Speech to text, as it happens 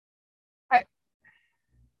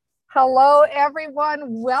Hello, everyone.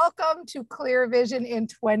 Welcome to Clear Vision in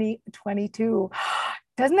 2022.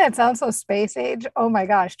 Doesn't that sound so space age? Oh my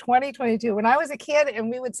gosh, 2022. When I was a kid and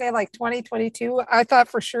we would say like 2022, I thought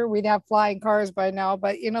for sure we'd have flying cars by now,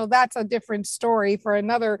 but that's a different story for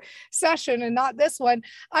another session and not this one.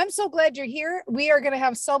 I'm so glad you're here. We are going to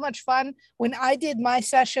have so much fun. When I did my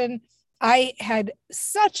session, I had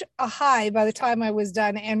such a high by the time I was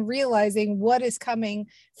done and realizing what is coming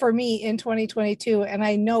for me in 2022. And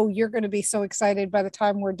I know you're going to be so excited by the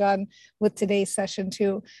time we're done with today's session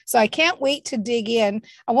too. So I can't wait to dig in.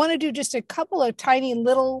 I want to do just a couple of tiny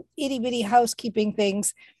little itty bitty housekeeping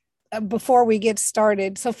things before we get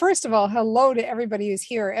started. So first of all, hello to everybody who's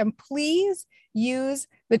here, and please use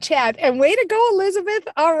the chat. And way to go, Elizabeth.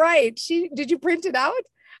 All right. Did you print it out?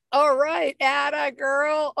 All right, atta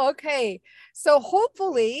girl. Okay. So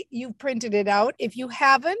hopefully you've printed it out. If you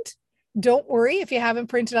haven't, don't worry. If you haven't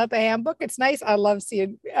printed out the handbook, it's nice. I love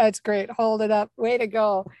seeing it's great. Hold it up. Way to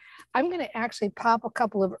go. I'm going to actually pop a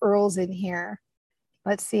couple of Earls in here.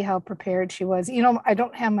 Let's see how prepared she was. I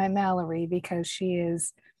don't have my Mallory because she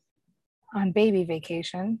is on baby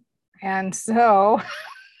vacation. And so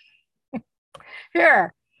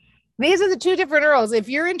here, these are the two different Earls. If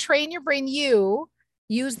you're in Train Your Brain U,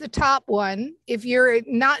 use the top one. If you're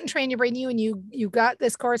not in Train Your Brain U and you got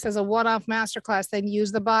this course as a one-off masterclass, then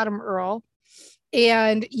use the bottom Earl.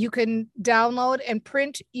 And you can download and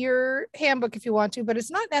print your handbook if you want to, but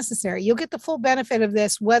it's not necessary. You'll get the full benefit of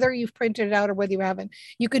this, whether you've printed it out or whether you haven't.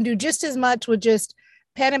 You can do just as much with just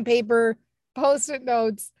pen and paper, Post-it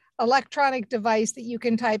notes, electronic device that you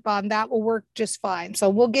can type on. That will work just fine. So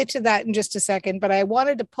we'll get to that in just a second, but I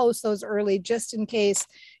wanted to post those early just in case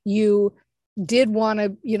you did want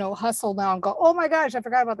to, hustle now and go, oh my gosh, I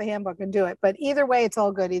forgot about the handbook, and do it. But either way, it's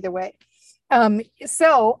all good either way.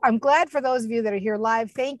 So I'm glad for those of you that are here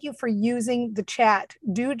live. Thank you for using the chat.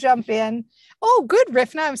 Do jump in. Oh, good,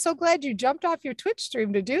 Rifna. I'm so glad you jumped off your Twitch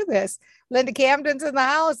stream to do this. Linda Camden's in the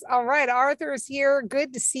house. All right, Arthur is here.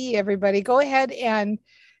 Good to see everybody. Go ahead and,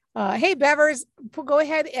 hey, Bevers, go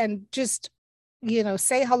ahead and just,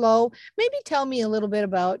 say hello. Maybe tell me a little bit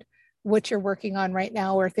about what you're working on right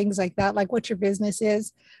now or things like that, like what your business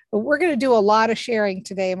is. But we're going to do a lot of sharing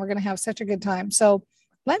today and we're going to have such a good time. So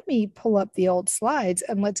let me pull up the old slides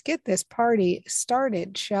and let's get this party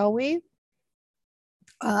started, shall we?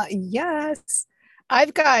 Yes.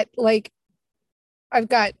 I've got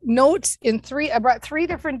notes in I brought three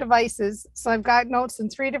different devices. So I've got notes in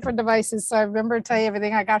three different devices. So I remember to tell you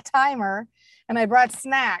everything. I got a timer and I brought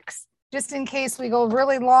snacks just in case we go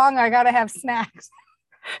really long. I got to have snacks.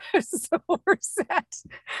 So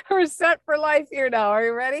we're set for life here now. Are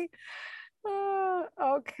you ready?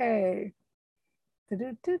 Okay.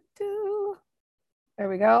 There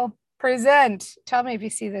we go. Present. Tell me if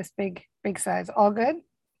you see this big size. All good?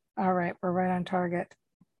 All right, we're right on target.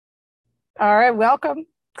 All right, welcome.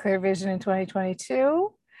 Clear Vision in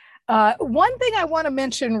 2022. One thing I want to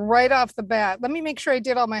mention right off the bat, let me make sure I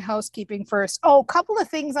did all my housekeeping first. Oh, a couple of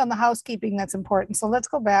things on the housekeeping that's important. So let's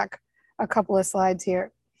go back a couple of slides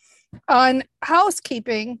here. On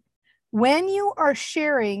housekeeping, when you are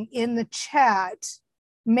sharing in the chat,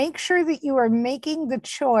 make sure that you are making the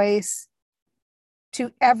choice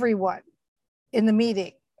to everyone in the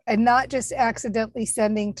meeting and not just accidentally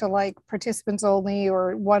sending to like participants only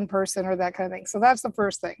or one person or that kind of thing. So that's the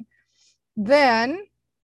first thing. Then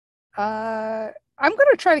I'm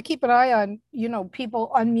going to try to keep an eye on,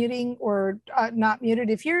 people unmuting or not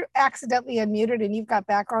muted. If you're accidentally unmuted and you've got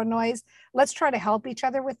background noise, let's try to help each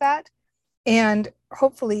other with that. And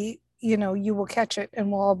hopefully, you will catch it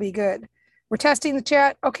and we'll all be good. We're testing the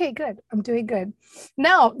chat. Okay, good. I'm doing good.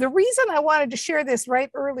 Now, the reason I wanted to share this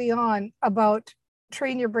right early on about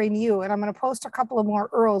Train Your Brain U, and I'm going to post a couple of more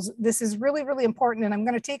Earls. This is really, really important. And I'm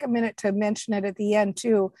going to take a minute to mention it at the end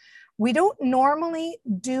too. We don't normally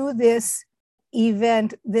do this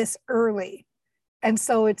event this early. And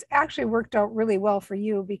so it's actually worked out really well for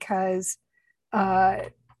you because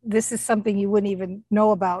this is something you wouldn't even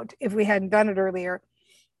know about if we hadn't done it earlier.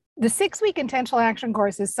 The 6-week intentional action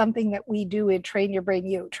course is something that we do in Train Your Brain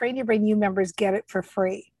U. Train Your Brain U members get it for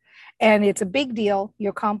free. And it's a big deal. You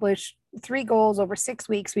accomplish 3 goals over 6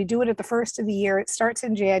 weeks. We do it at the first of the year. It starts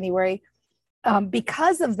in January.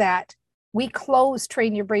 Because of that, we close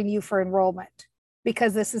Train Your Brain U for enrollment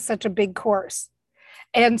because this is such a big course.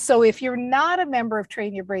 And so if you're not a member of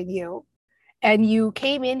Train Your Brain U and you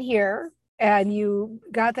came in here and you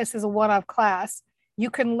got this as a one-off class,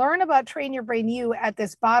 you can learn about Train Your Brain U at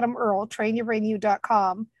this bottom URL,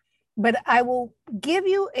 trainyourbrainu.com. but I will give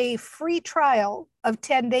you a free trial of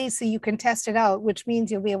 10 days so you can test it out, which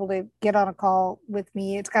means you'll be able to get on a call with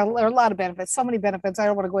me. It's got a lot of benefits, so many benefits. I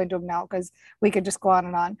don't want to go into them now because we could just go on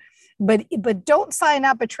and on. But don't sign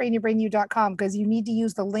up at trainyourbrainyou.com because you need to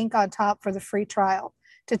use the link on top for the free trial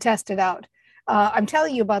to test it out. I'm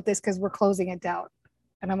telling you about this because we're closing it down.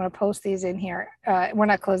 And I'm going to post these in here. We're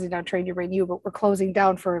not closing down Train Your Brain U, but we're closing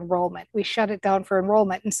down for enrollment. We shut it down for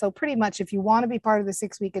enrollment. And so pretty much if you want to be part of the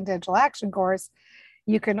 6-week intentional action course,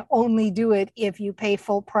 you can only do it if you pay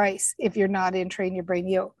full price, if you're not in Train Your Brain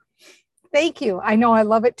U. Thank you. I know I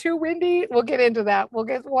love it too, Wendy. We'll get into that. We'll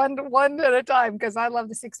get one at a time because I love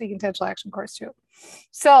the 6-week intentional action course too.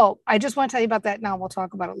 So I just want to tell you about that now. We'll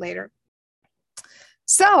talk about it later.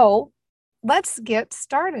 So let's get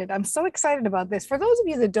started. I'm so excited about this. For those of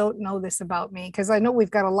you that don't know this about me, because I know we've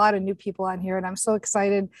got a lot of new people on here, and I'm so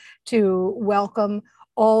excited to welcome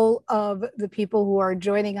all of the people who are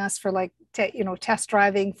joining us for test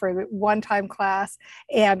driving for the one-time class,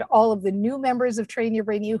 and all of the new members of Train Your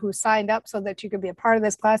Brain U who signed up so that you could be a part of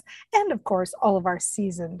this class, and of course, all of our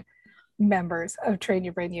seasoned members of Train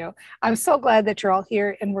Your Brain U. I'm so glad that you're all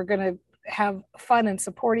here, and we're going to have fun and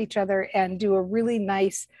support each other and do a really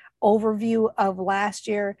nice overview of last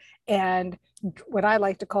year and what I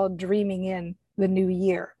like to call dreaming in the new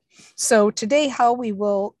year. So today, how we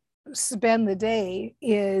will spend the day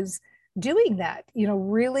is doing that,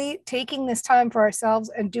 really taking this time for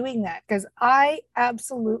ourselves and doing that, because I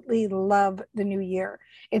absolutely love the new year.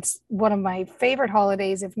 It's one of my favorite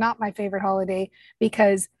holidays, if not my favorite holiday,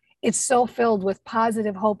 because it's so filled with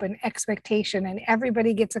positive hope and expectation, and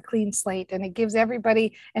everybody gets a clean slate, and it gives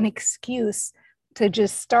everybody an excuse to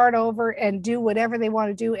just start over and do whatever they want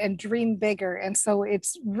to do and dream bigger. And so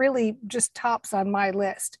it's really just tops on my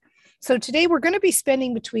list. So today we're going to be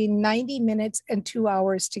spending between 90 minutes and 2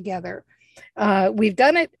 hours together. We've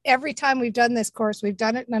done it every time we've done this course. We've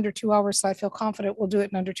done it in under 2 hours. So I feel confident we'll do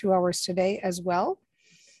it in under 2 hours today as well.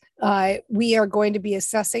 We are going to be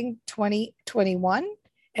assessing 2021,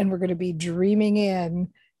 and we're going to be dreaming in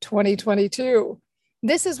 2022.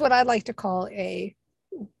 This is what I like to call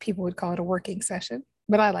people would call it a working session,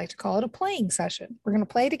 but I like to call it a playing session. We're going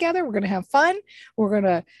to play together. We're going to have fun. We're going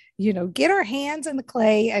to, get our hands in the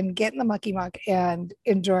clay and get in the mucky muck and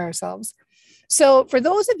enjoy ourselves. So for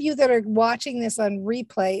those of you that are watching this on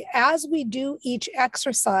replay, as we do each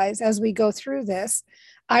exercise, as we go through this,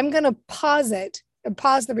 I'm going to pause it and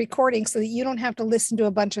pause the recording so that you don't have to listen to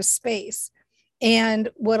a bunch of space. And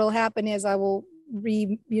what'll happen is I will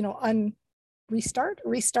restart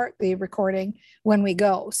the recording when we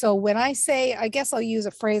go. So when I say, I guess I'll use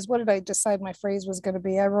a phrase. What did I decide my phrase was going to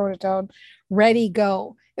be? I wrote it down. Ready,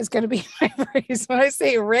 go is going to be my phrase. When I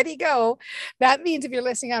say ready, go, that means if you're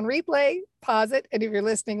listening on replay, pause it. And if you're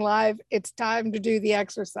listening live, it's time to do the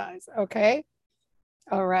exercise. Okay.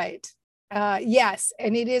 All right. Yes.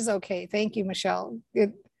 And it is okay. Thank you, Michelle.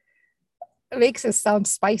 It makes us sound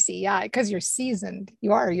spicy. Yeah, because you're seasoned.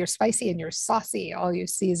 You're spicy and you're saucy, all you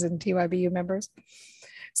seasoned TYBU members.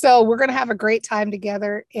 So we're going to have a great time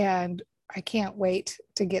together, and I can't wait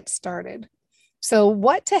to get started. So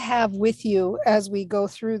what to have with you as we go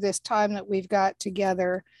through this time that we've got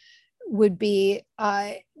together would be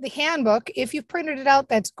the handbook. If you've printed it out,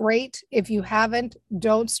 that's great. If you haven't,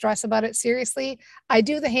 don't stress about it. Seriously, I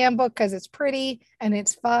do the handbook because it's pretty and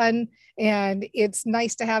it's fun and it's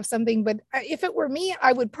nice to have something. But if it were me,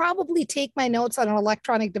 I would probably take my notes on an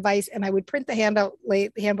electronic device and I would print the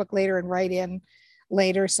handbook later and write in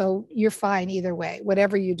later. So you're fine either way,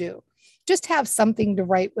 whatever you do. Just have something to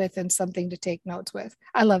write with and something to take notes with.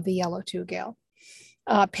 I love the yellow too, Gail.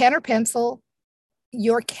 Pen or pencil,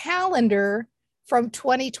 your calendar from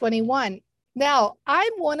 2021. Now,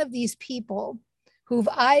 I'm one of these people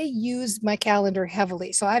I use my calendar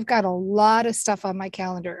heavily. So I've got a lot of stuff on my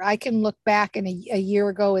calendar. I can look back in a year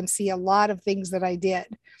ago and see a lot of things that I did,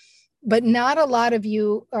 but not a lot of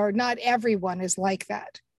you, or not everyone is like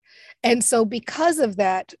that. And so because of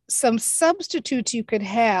that, some substitutes you could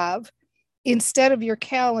have instead of your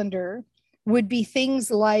calendar would be things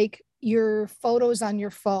like your photos on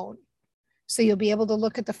your phone. So you'll be able to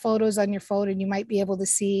look at the photos on your phone and you might be able to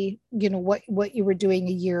see, what you were doing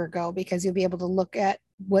a year ago, because you'll be able to look at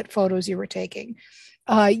what photos you were taking.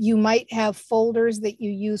 You might have folders that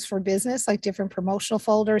you use for business, like different promotional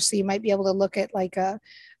folders. So you might be able to look at like a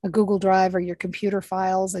Google Drive or your computer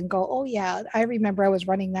files and go, oh yeah, I remember I was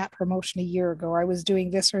running that promotion a year ago. I was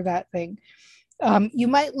doing this or that thing. You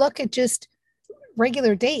might look at just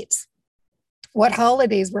regular dates. What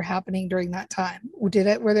holidays were happening during that time? Were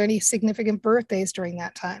there any significant birthdays during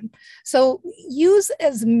that time? So use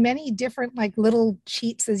as many different like little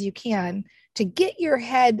cheats as you can to get your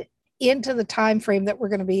head into the time frame that we're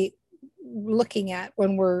going to be looking at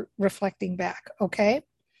when we're reflecting back. Okay.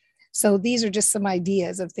 So these are just some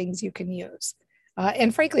ideas of things you can use.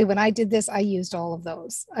 And frankly, when I did this, I used all of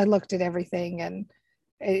those. I looked at everything, and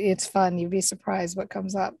it's fun. You'd be surprised what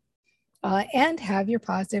comes up. And have your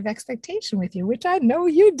positive expectation with you, which I know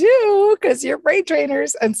you do because you're brain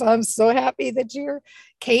trainers. And so I'm so happy that you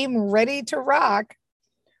came ready to rock.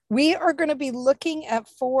 We are going to be looking at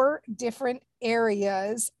 4 different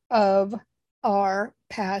areas of our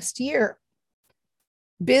past year.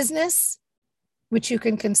 Business, which you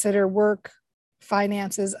can consider work,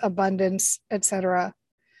 finances, abundance, etc.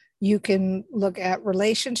 You can look at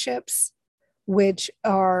relationships, which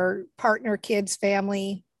are partner, kids,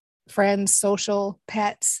 family, friends, social,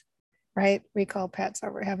 pets, right? We call pets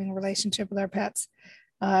that we're having a relationship with our pets.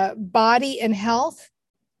 Body and health,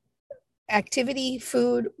 activity,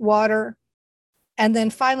 food, water. And then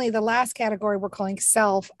finally, the last category we're calling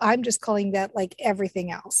self. I'm just calling that like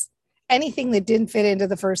everything else. Anything that didn't fit into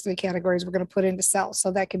the first 3 categories, we're going to put into self.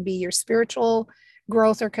 So that can be your spiritual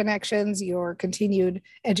growth or connections, your continued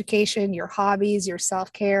education, your hobbies, your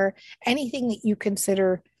self-care, anything that you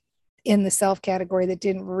consider in the self category that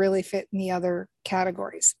didn't really fit in the other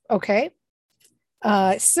categories. Okay.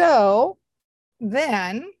 So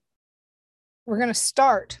then we're going to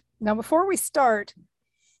start. Now, before we start,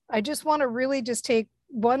 I just want to really just take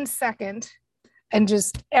 1 second and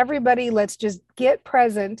just everybody, let's just get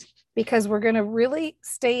present because we're going to really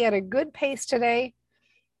stay at a good pace today.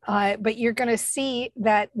 But you're going to see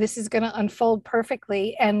that this is going to unfold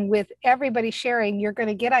perfectly. And with everybody sharing, you're going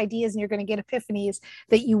to get ideas and you're going to get epiphanies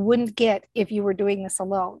that you wouldn't get if you were doing this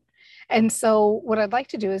alone. And so what I'd like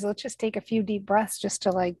to do is let's just take a few deep breaths just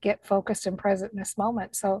to like get focused and present in this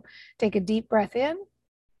moment. So take a deep breath in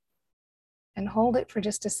and hold it for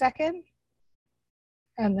just a second.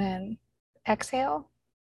 And then exhale.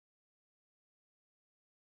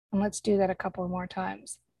 And let's do that a couple more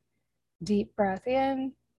times. Deep breath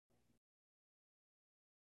in.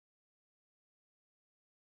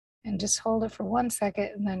 And just hold it for 1 second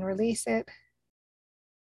and then release it.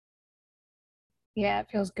 Yeah, it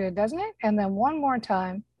feels good, doesn't it? And then one more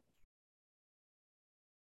time.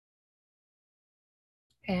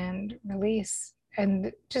 And release.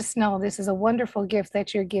 And just know this is a wonderful gift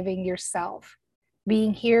that you're giving yourself.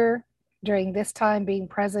 Being here during this time, being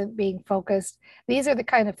present, being focused. These are the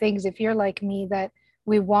kind of things, if you're like me, that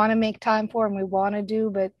we want to make time for and we want to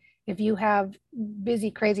do. But if you have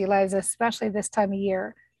busy, crazy lives, especially this time of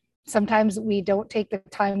year, sometimes we don't take the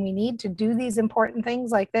time we need to do these important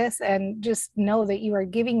things like this. And just know that you are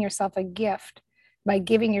giving yourself a gift by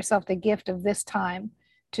giving yourself the gift of this time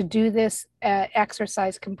to do this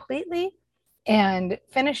exercise completely and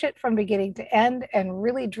finish it from beginning to end and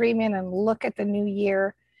really dream in and look at the new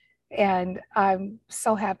year. And I'm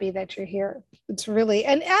so happy that you're here. It's really,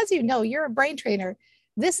 and as you know, you're a brain trainer.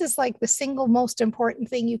 This is like the single most important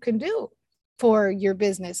thing you can do for your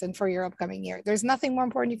business and for your upcoming year. There's nothing more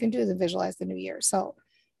important you can do than visualize the new year. So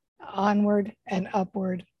onward and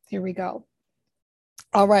upward. Here we go.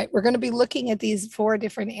 All right, we're going to be looking at these 4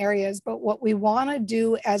 different areas, but what we want to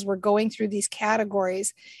do as we're going through these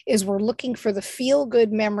categories is we're looking for the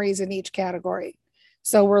feel-good memories in each category.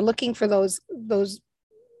 So we're looking for those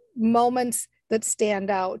moments that stand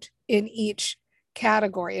out in each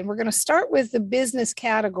category. And we're going to start with the business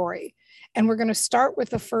category, and we're going to start with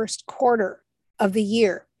the first quarter of the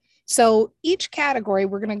year. So each category,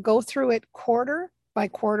 we're going to go through it quarter by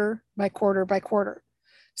quarter by quarter by quarter.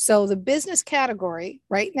 So the business category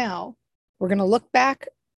right now, we're going to look back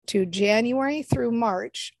to January through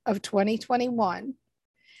March of 2021.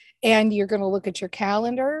 And you're going to look at your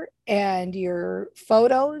calendar and your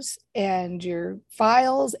photos and your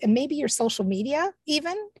files and maybe your social media,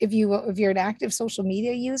 even if you're an active social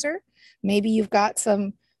media user, maybe you've got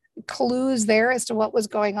some clues there as to what was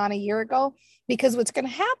going on a year ago. Because what's going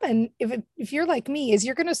to happen if you're like me is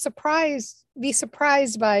you're going to be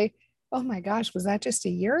surprised by, oh my gosh, was that just a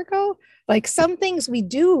year ago? Like some things we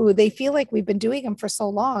do, they feel like we've been doing them for so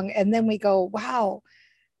long. And then we go, wow,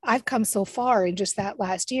 I've come so far in just that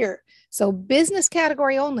last year. So business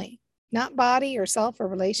category only, not body or self or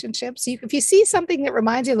relationships. If you see something that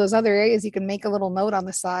reminds you of those other areas, you can make a little note on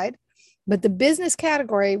the side. But the business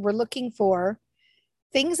category, we're looking for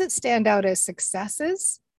things that stand out as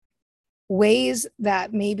successes, ways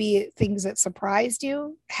that maybe things that surprised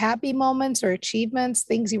you, happy moments or achievements,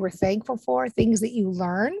 things you were thankful for, things that you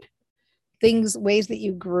learned, ways that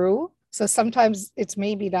you grew. So sometimes it's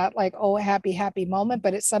maybe not like, oh, a happy moment,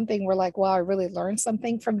 but it's something we're like, wow, I really learned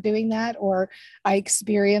something from doing that, or I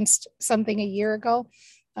experienced something a year ago.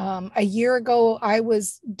 A year ago, I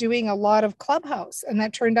was doing a lot of Clubhouse, and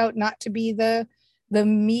that turned out not to be the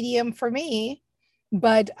medium for me.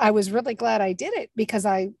 But I was really glad I did it because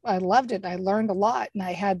I loved it. I learned a lot and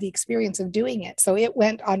I had the experience of doing it. So it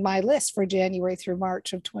went on my list for January through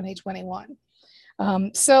March of 2021.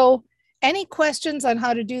 So any questions on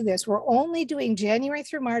how to do this? We're only doing January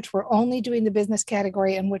through March. We're only doing the business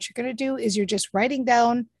category. And what you're going to do is you're just writing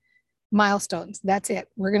down milestones. That's it.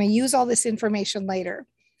 We're going to use all this information later.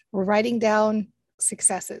 We're writing down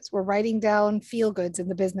successes. We're writing down feel goods in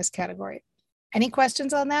the business category. Any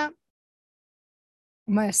questions on that?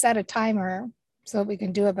 I'm going to set a timer so that we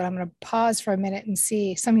can do it, but I'm going to pause for a minute and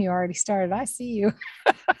see. Some of you already started. I see you.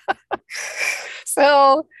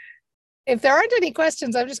 So if there aren't any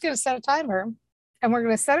questions, I'm just going to set a timer, and we're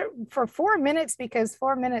going to set it for 4 minutes because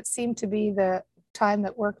 4 minutes seemed to be the time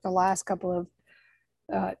that worked the last couple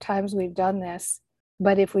of times we've done this.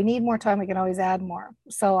 But if we need more time, we can always add more.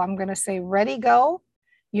 So I'm going to say, ready, go.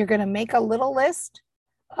 You're going to make a little list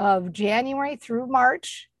of January through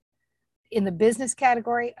March in the business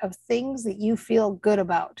category of things that you feel good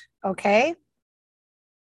about. Okay?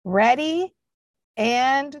 Ready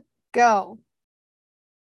and go.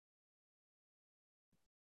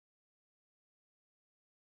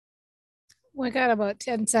 We got about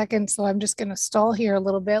 10 seconds, so I'm just going to stall here a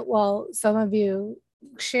little bit while some of you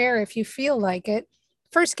share if you feel like it.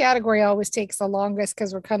 First category always takes the longest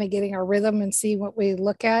because we're kind of getting our rhythm and see what we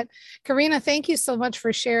look at. Karina, thank you so much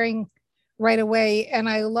for sharing right away. And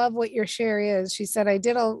I love what your share is. She said, I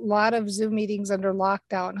did a lot of Zoom meetings under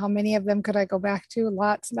lockdown. How many of them could I go back to?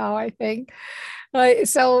 Lots now, I think.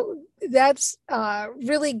 So that's a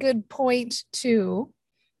really good point too,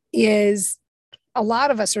 is a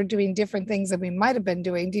lot of us are doing different things that we might have been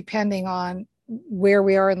doing depending on where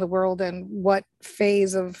we are in the world and what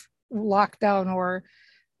phase of lockdown or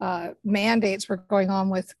mandates were going on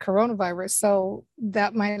with coronavirus. So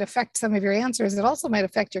that might affect some of your answers. It also might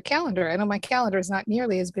affect your calendar. I know my calendar is not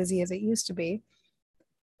nearly as busy as it used to be.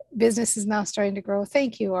 Business is now starting to grow.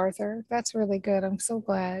 Thank you, Arthur. That's really good. I'm so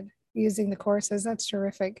glad using the courses. That's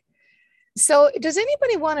terrific. So does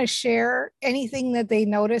anybody want to share anything that they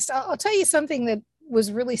noticed? I'll tell you something that was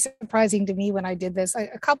really surprising to me when I did this.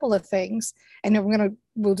 A couple of things, and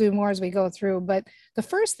we'll do more as we go through. But the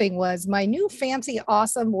first thing was my new fancy,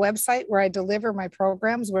 awesome website where I deliver my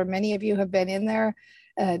programs, where many of you have been in there.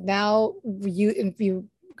 Now, if you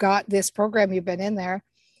got this program, you've been in there.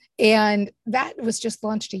 And that was just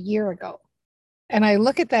launched a year ago. And I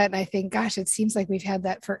look at that and I think, gosh, it seems like we've had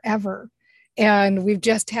that forever. And we've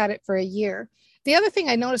just had it for a year. The other thing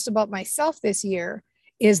I noticed about myself this year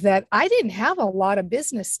is that I didn't have a lot of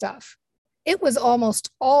business stuff. It was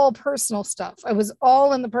almost all personal stuff. I was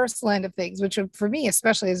all in the personal end of things, which for me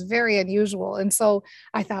especially is very unusual. And so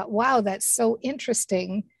I thought, wow, that's so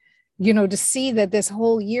interesting, to see that this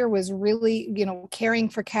whole year was really, caring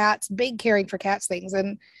for cats, big caring for cats things.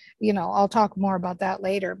 And, I'll talk more about that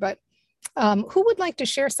later. But who would like to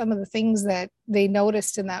share some of the things that they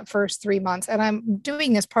noticed in that first 3 months? And I'm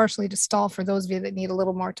doing this partially to stall for those of you that need a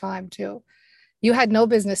little more time too. You had no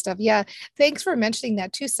business stuff. Yeah. Thanks for mentioning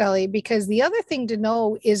that too, Sally, because the other thing to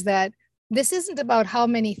know is that this isn't about how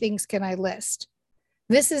many things can I list.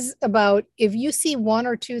 This is about if you see one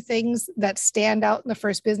or two things that stand out in the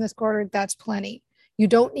first business quarter, that's plenty. You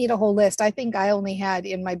don't need a whole list. I think I only had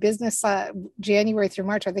in my business January through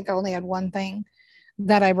March, I think I only had one thing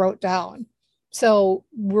that I wrote down. So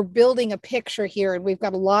we're building a picture here and we've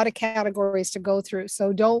got a lot of categories to go through.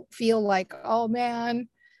 So don't feel like, oh man,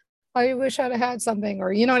 I wish I'd have had something,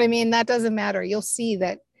 or you know what I mean? That doesn't matter. You'll see.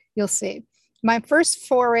 My first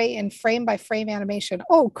foray in frame by frame animation.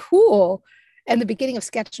 Oh, cool. And the beginning of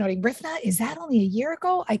sketchnoting. Rifna, is that only a year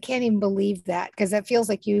ago? I can't even believe that because that feels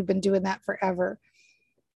like you've been doing that forever.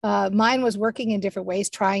 Mine was working in different ways,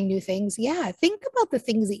 trying new things. Yeah, think about the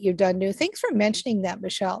things that you've done new. Thanks for mentioning that,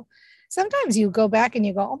 Michelle. Sometimes you go back and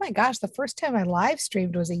you go, oh my gosh, the first time I live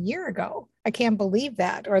streamed was a year ago. I can't believe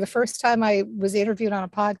that. Or the first time I was interviewed on a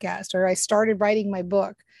podcast, or I started writing my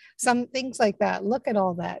book, some things like that. Look at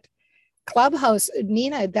all that. Clubhouse,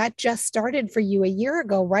 Nina, that just started for you a year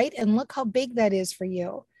ago, right? And look how big that is for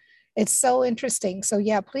you. It's so interesting. So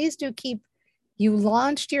yeah, please do you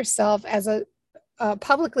launched yourself as a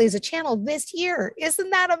publicly as a channel this year.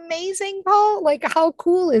 Isn't that amazing, Paul? Like, how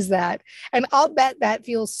cool is that? And I'll bet that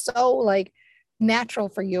feels so like natural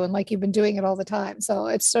for you and like you've been doing it all the time. So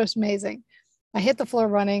it's so amazing. I hit the floor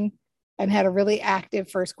running and had a really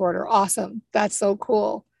active first quarter. Awesome. That's so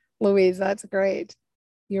cool. Louise, that's great.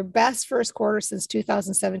 Your best first quarter since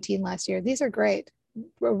 2017 last year. These are great.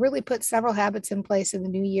 We'll really put several habits in place in the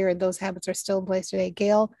new year, and those habits are still in place today.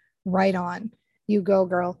 Gail, right on. You go,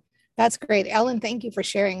 girl. That's great. Ellen, thank you for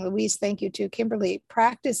sharing. Louise, thank you too. Kimberly,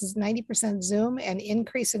 practice is 90% Zoom and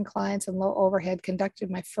increase in clients and low overhead. Conducted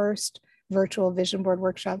my first virtual vision board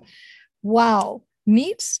workshop. Wow.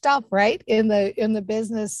 Neat stuff, right? In the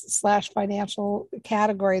business slash financial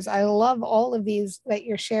categories. I love all of these that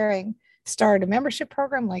you're sharing. Start a membership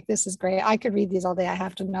program. Like, this is great. I could read these all day. I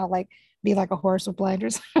have to now like be like a horse with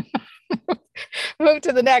blinders. Move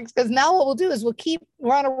to the next, because now what we'll do is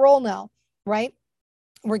we're on a roll now, right?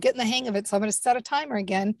 We're getting the hang of it. So I'm going to set a timer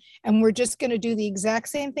again, and we're just going to do the exact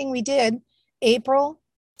same thing we did April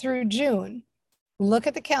through June. Look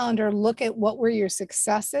at the calendar, look at what were your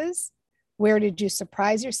successes. Where did you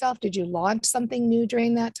surprise yourself? Did you launch something new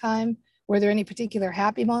during that time? Were there any particular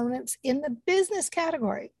happy moments in the business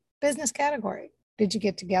category? Business category. Did you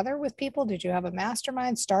get together with people? Did you have a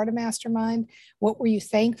mastermind, start a mastermind? What were you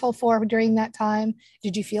thankful for during that time?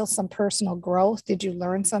 Did you feel some personal growth? Did you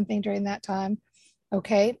learn something during that time?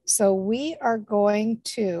 Okay, so we are going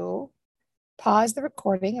to pause the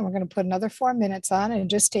recording, and we're going to put another 4 minutes on and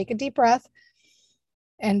just take a deep breath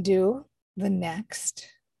and do the next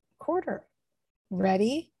quarter.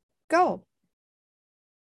 Ready? Go.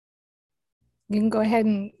 You can go ahead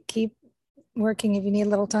and keep working if you need a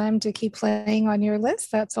little time to keep playing on your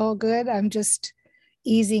list. That's all good. I'm just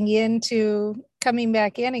easing into coming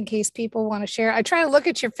back in case people want to share. I try to look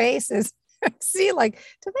at your faces. See, like,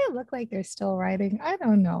 do they look like they're still writing? I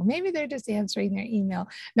don't know. Maybe they're just answering their email.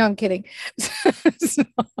 No, I'm kidding.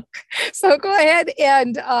 So go ahead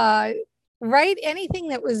and write anything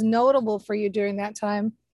that was notable for you during that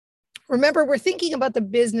time. Remember, we're thinking about the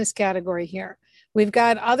business category here. We've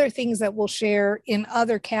got other things that we'll share in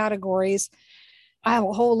other categories. I have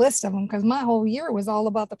a whole list of them because my whole year was all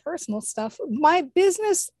about the personal stuff. My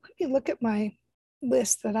business, let me look at my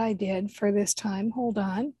list that I did for this time. Hold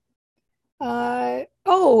on.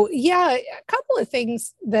 Oh, yeah, a couple of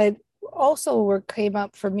things that also came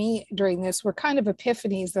up for me during this were kind of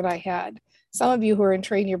epiphanies that I had. Some of you who are in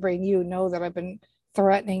Train Your Brain, you know that I've been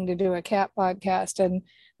threatening to do a cat podcast, and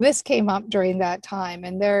this came up during that time.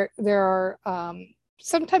 And there are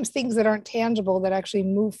sometimes things that aren't tangible that actually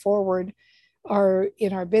move forward or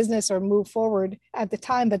in our business or move forward at the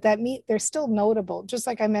time, but they're still notable. Just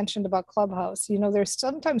like I mentioned about Clubhouse, there's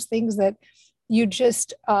sometimes things that you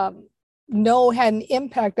just know had an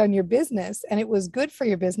impact on your business, and it was good for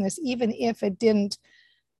your business, even if it didn't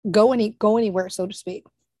go anywhere, so to speak.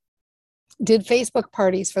 Did Facebook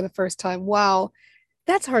parties for the first time. Wow.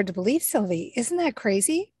 That's hard to believe, Sylvie. Isn't that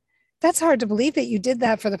crazy? That's hard to believe that you did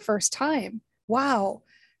that for the first time. Wow.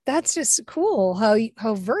 That's just cool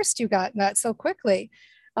how versed you got in that so quickly.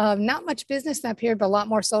 Not much business in that period, but a lot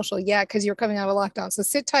more social. Yeah, because you're coming out of lockdown. So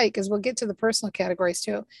sit tight because we'll get to the personal categories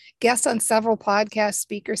too. Guests on several podcasts,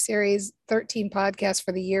 speaker series, 13 podcasts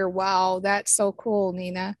for the year. Wow, that's so cool,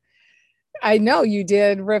 Nina. I know you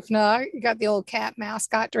did, Rifna. You got the old cat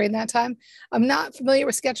mascot during that time. I'm not familiar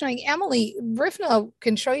with sketchnoting. Emily, Rifna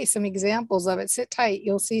can show you some examples of it. Sit tight.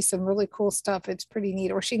 You'll see some really cool stuff. It's pretty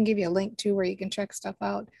neat. Or she can give you a link too where you can check stuff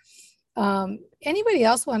out. Anybody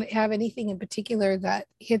else want to have anything in particular that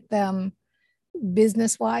hit them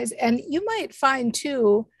business wise? And you might find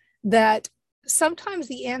too that sometimes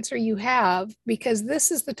the answer you have, because this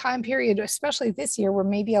is the time period, especially this year, where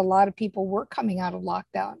maybe a lot of people were coming out of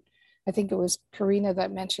lockdown. I think it was Karina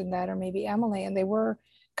that mentioned that, or maybe Emily, and they were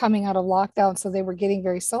coming out of lockdown, so they were getting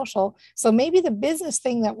very social. So maybe the business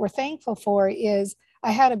thing that we're thankful for is I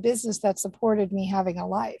had a business that supported me having a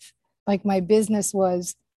life. Like, my business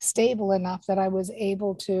was stable enough that I was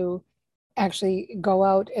able to actually go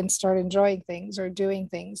out and start enjoying things or doing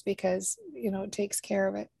things because, it takes care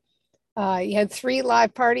of it. You had 3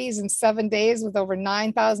 live parties in 7 days with over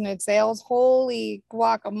 9,000 in sales. Holy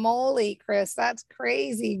guacamole, Chris. That's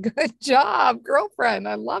crazy. Good job, girlfriend.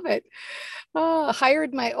 I love it.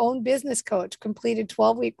 Hired my own business coach, completed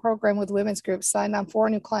 12-week program with women's groups, signed on 4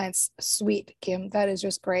 new clients. Sweet, Kim. That is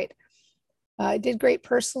just great. I did great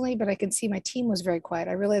personally, but I can see my team was very quiet.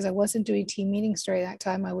 I realized I wasn't doing team meetings during that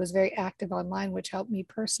time. I was very active online, which helped me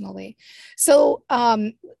personally. So all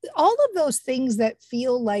of those things that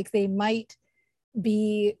feel like they might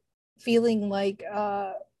be feeling like,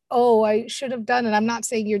 oh, I should have done it. I'm not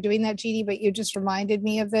saying you're doing that, Jeannie, but you just reminded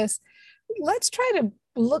me of this. Let's try to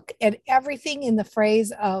look at everything in the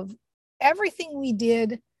phrase of everything we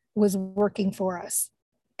did was working for us.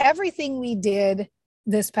 Everything we did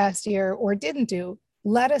this past year or didn't do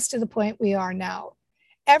led us to the point we are now.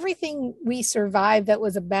 Everything we survived that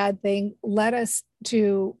was a bad thing led us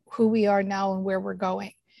to who we are now and where we're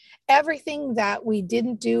going. Everything that we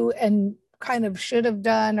didn't do and kind of should have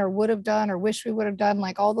done or would have done or wish we would have done,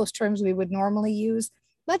 like all those terms we would normally use,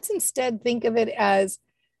 let's instead think of it as,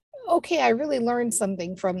 okay, I really learned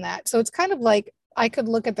something from that. So it's kind of like I could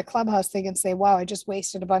look at the Clubhouse thing and say, wow, I just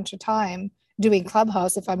wasted a bunch of time doing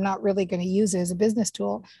Clubhouse if I'm not really going to use it as a business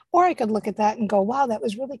tool. Or I could look at that and go, wow, that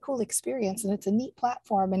was really cool experience and it's a neat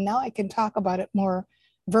platform. And now I can talk about it more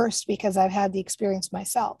versed because I've had the experience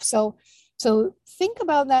myself. So think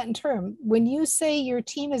about that in terms. When you say your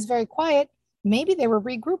team is very quiet, maybe they were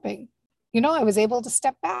regrouping. I was able to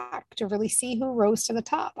step back to really see who rose to the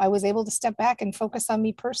top. I was able to step back and focus on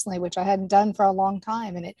me personally, which I hadn't done for a long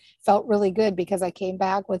time. And it felt really good because I came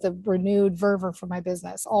back with a renewed fervor for my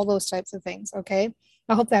business, all those types of things. Okay.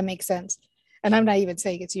 I hope that makes sense. And I'm not even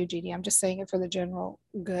saying it's you, Jeannie. I'm just saying it for the general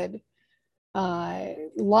good.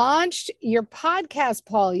 Launched your podcast,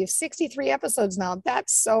 Paul. You have 63 episodes now.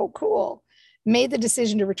 That's so cool. Made the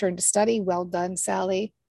decision to return to study. Well done,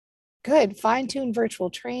 Sally. Good. Fine-tune virtual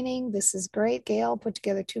training. This is great. Gail put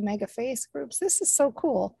together 2 mega face groups. This is so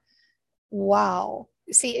cool. Wow.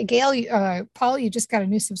 See, Gail, Paul, you just got a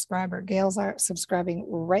new subscriber. Gail's are subscribing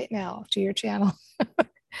right now to your channel.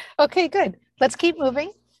 Okay, good. Let's keep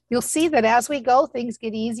moving. You'll see that as we go, things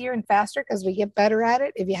get easier and faster because we get better at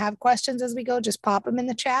it. If you have questions as we go, just pop them in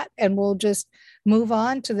the chat and we'll just move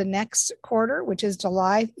on to the next quarter, which is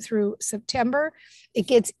July through September. It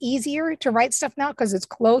gets easier to write stuff now because it's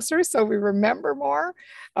closer, so we remember more.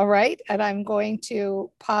 All right. And I'm going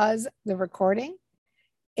to pause the recording.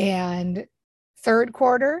 And third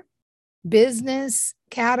quarter, business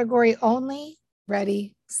category only,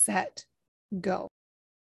 ready, set, go.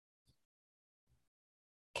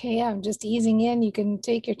 Okay, I'm just easing in. You can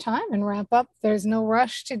take your time and wrap up. There's no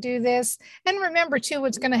rush to do this. And remember too,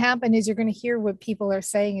 what's going to happen is you're going to hear what people are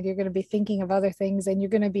saying and you're going to be thinking of other things and you're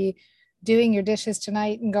going to be doing your dishes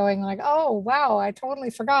tonight and going like, oh, wow, I totally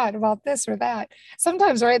forgot about this or that.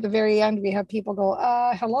 Sometimes right at the very end, we have people go,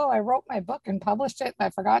 hello, I wrote my book and published it and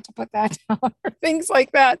I forgot to put that down or things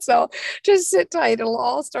like that. So just sit tight. It'll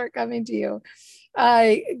all start coming to you.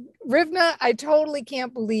 Rivna, I totally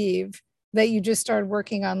can't believe that you just started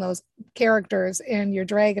working on those characters and your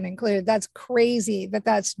dragon included. That's crazy that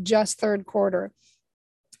that's just third quarter.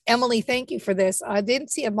 Emily, thank you for this. I didn't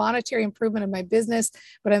see a monetary improvement in my business,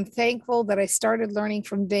 but I'm thankful that I started learning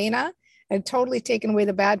from Dana. I'd totally taken away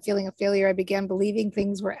the bad feeling of failure. I began believing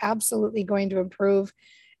things were absolutely going to improve.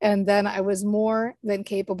 And then I was more than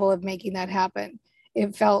capable of making that happen.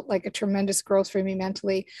 It felt like a tremendous growth for me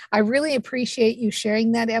mentally. I really appreciate you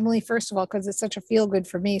sharing that, Emily, first of all, because it's such a feel good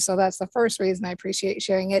for me. So that's the first reason I appreciate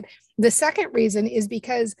sharing it. The second reason is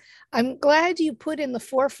because I'm glad you put in the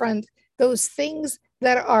forefront those things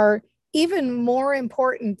that are even more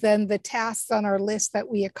important than the tasks on our list that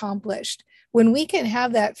we accomplished. When we can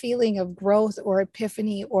have that feeling of growth or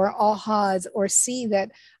epiphany or ahas or see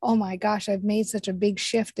that, oh my gosh, I've made such a big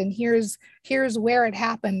shift and here's where it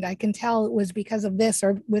happened. I can tell it was because of this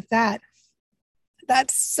or with that.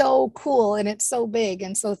 That's so cool and it's so big.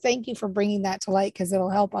 And so thank you for bringing that to light because it'll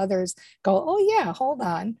help others go, oh yeah, hold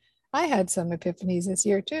on. I had some epiphanies this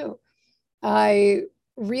year too. I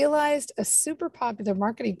realized a super popular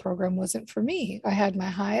marketing program wasn't for me. I had my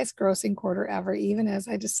highest grossing quarter ever, even as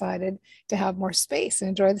I decided to have more space and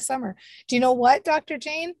enjoy the summer. Do you know what, Dr.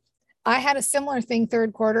 Jane? I had a similar thing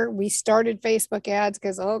third quarter. We started Facebook ads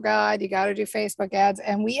because, oh God, you got to do Facebook ads.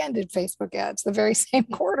 And we ended Facebook ads the very same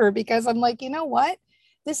quarter because I'm like, you know what?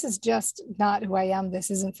 This is just not who I am.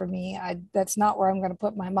 This isn't for me. That's not where I'm going to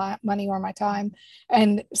put my money or my time.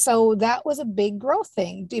 And so that was a big growth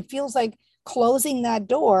thing. It feels like closing that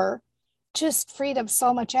door just freed up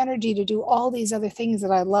so much energy to do all these other things that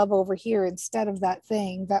I love over here instead of that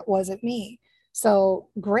thing that wasn't me. So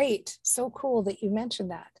great. So cool that you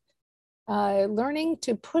mentioned that. Learning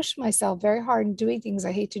to push myself very hard and doing things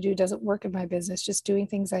I hate to do doesn't work in my business. Just doing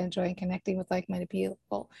things I enjoy and connecting with like-minded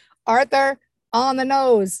people. Arthur, on the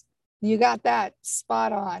nose. You got that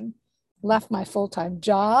spot on. Left my full-time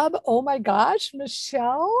job. Oh my gosh,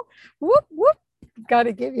 Michelle. Whoop, whoop. Got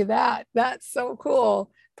to give you that. That's so cool.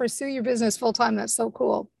 Pursue your business full-time. That's so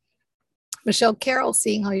cool. Michelle Carroll,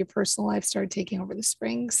 seeing how your personal life started taking over the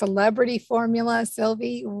spring. Celebrity formula,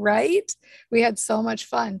 Sylvie, right? We had so much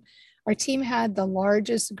fun. Our team had the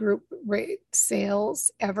largest group rate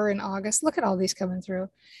sales ever in August. Look at all these coming through.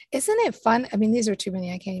 Isn't it fun? I mean, these are too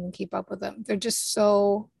many. I can't even keep up with them. They're just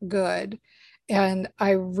so good. And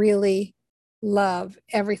I really love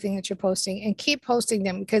everything that you're posting and keep posting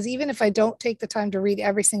them because even if I don't take the time to read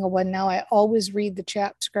every single one now, I always read the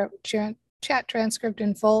chat transcript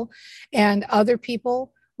in full and other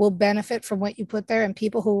people will benefit from what you put there and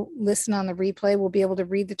people who listen on the replay will be able to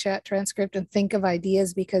read the chat transcript and think of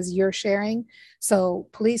ideas because you're sharing. So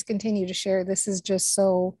please continue to share. This is just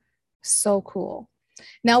so cool.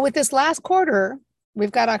 Now, with this last quarter,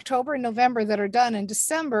 we've got October and November that are done, and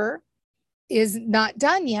December is not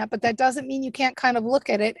done yet, but that doesn't mean you can't kind of look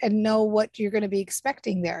at it and know what you're going to be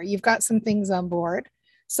expecting there. You've got some things on board.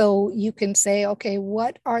 So you can say, okay,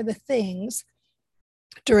 what are the things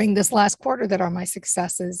during this last quarter that are my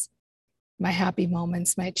successes, my happy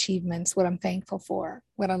moments, my achievements, what I'm thankful for,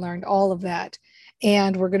 what I learned, all of that.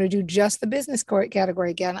 And we're going to do just the business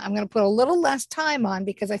category again. I'm going to put a little less time on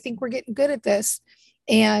because I think we're getting good at this.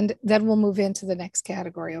 And then we'll move into the next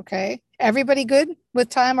category. Okay. Everybody good with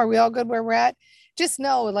time? Are we all good where we're at? Just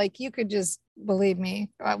know, like, you could just believe me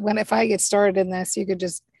if I get started in this, you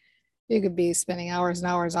could be spending hours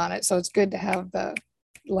and hours on it. So it's good to have the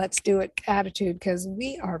let's do it attitude because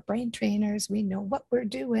we are brain trainers. We know what we're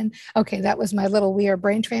doing. Okay, that was my little We Are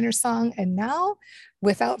Brain Trainers song. And now,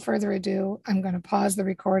 without further ado, I'm going to pause the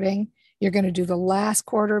recording. You're going to do the last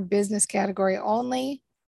quarter business category only.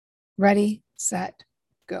 Ready, set,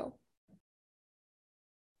 go.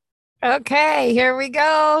 Okay, here we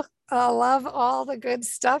go. I love all the good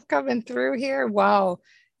stuff coming through here. Wow.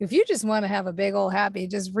 If you just want to have a big old happy,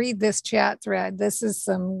 just read this chat thread. This is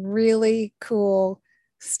some really cool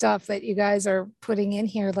stuff that you guys are putting in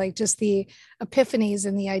here, like just the epiphanies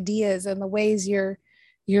and the ideas and the ways you're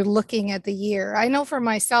looking at the year. I know for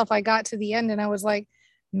myself, I got to the end and I was like,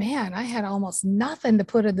 man, I had almost nothing to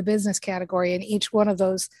put in the business category in each one of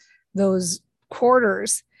those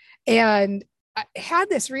quarters. And I had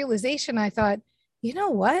this realization. I thought, you know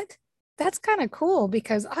what? That's kind of cool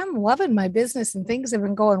because I'm loving my business and things have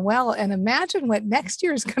been going well. And imagine what next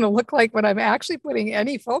year is going to look like when I'm actually putting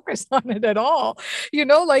any focus on it at all.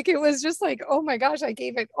 Like it was just like, oh my gosh, I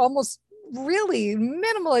gave it almost really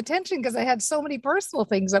minimal attention because I had so many personal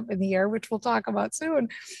things up in the air, which we'll talk about soon.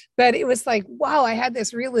 But it was like, wow, I had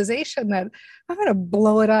this realization that I'm going to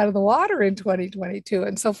blow it out of the water in 2022.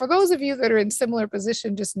 And so for those of you that are in similar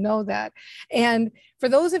position, just know that. And for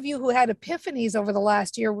those of you who had epiphanies over the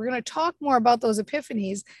last year, we're going to talk more about those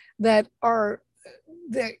epiphanies that are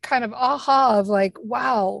the kind of aha of like,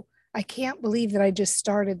 wow, I can't believe that I just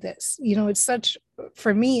started this.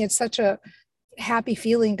 For me, it's such a happy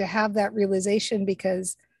feeling to have that realization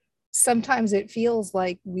because sometimes it feels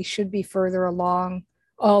like we should be further along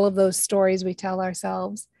all of those stories we tell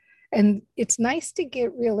ourselves. And it's nice to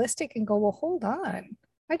get realistic and go, well, hold on.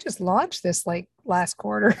 I just launched this like last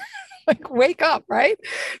quarter. Like wake up, right?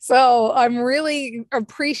 So I'm really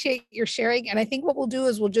appreciate your sharing. And I think what we'll do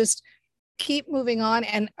is we'll just keep moving on.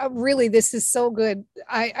 And really, this is so good.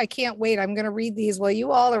 I can't wait. I'm going to read these while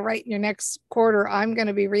you all are writing your next quarter. I'm going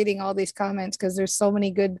to be reading all these comments because there's so many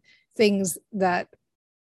good things that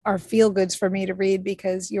are feel goods for me to read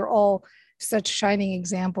because you're all such shining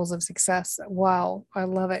examples of success. Wow, I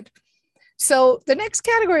love it. So the next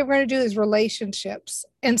category we're going to do is relationships.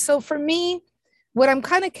 And so for me, what I'm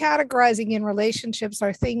kind of categorizing in relationships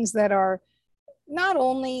are things that are not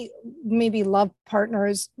only maybe love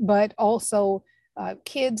partners, but also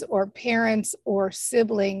kids or parents or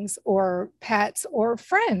siblings or pets or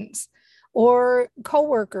friends or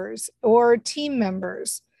coworkers or team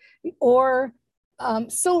members or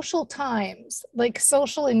social times, like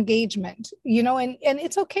social engagement, and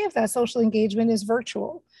it's okay if that social engagement is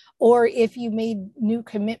virtual or if you made new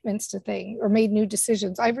commitments to things or made new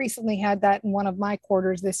decisions. I've recently had that in one of my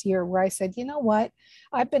quarters this year where I said, you know what,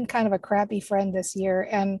 I've been kind of a crappy friend this year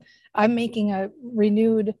and I'm making a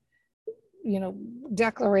renewed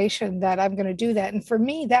declaration that I'm going to do that. And for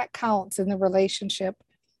me, that counts in the relationship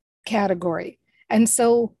category. And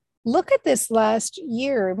so look at this last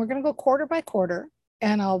year, and we're going to go quarter by quarter,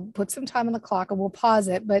 and I'll put some time on the clock and we'll pause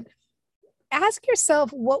it. But ask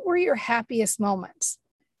yourself, what were your happiest moments?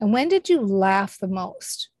 And when did you laugh the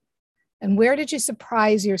most? And where did you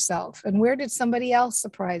surprise yourself? And where did somebody else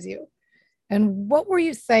surprise you? And what were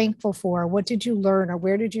you thankful for? What did you learn? Or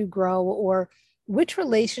where did you grow? Or which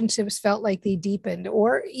relationships felt like they deepened?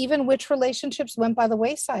 Or even which relationships went by the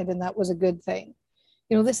wayside and that was a good thing?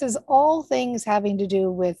 This is all things having to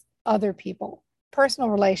do with other people, personal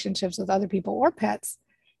relationships with other people or pets,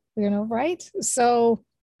 right? So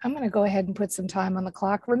I'm going to go ahead and put some time on the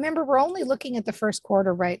clock. Remember, we're only looking at the first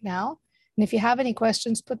quarter right now. And if you have any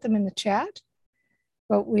questions, put them in the chat.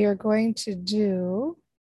 But we are going to do,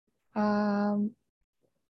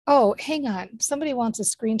 oh, hang on. Somebody wants a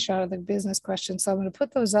screenshot of the business questions. So I'm going to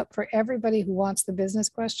put those up for everybody who wants the business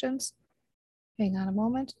questions. Hang on a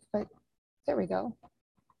moment. But there we go.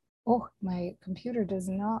 Oh, my computer does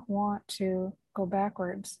not want to go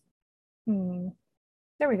backwards.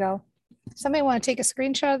 There we go. Somebody want to take a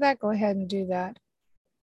screenshot of that? Go ahead and do that.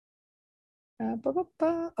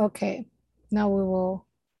 Okay, now we will.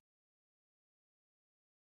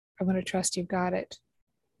 I'm going to trust you've got it.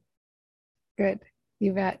 Good.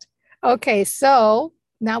 You bet. Okay, so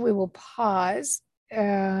now we will pause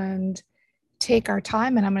and take our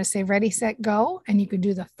time, and I'm going to say ready, set, go. And you can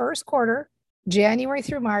do the first quarter, January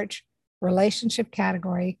through March, relationship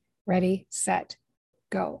category. Ready, set,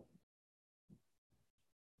 go.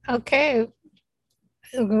 Okay,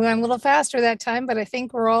 we went a little faster that time, but I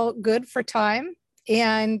think we're all good for time.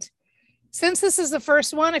 And since this is the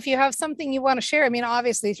first one, if you have something you want to share, I mean,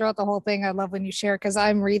 obviously throughout the whole thing, I love when you share because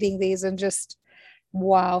I'm reading these and just,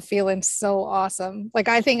 wow, feeling so awesome. Like,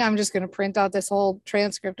 I think I'm just going to print out this whole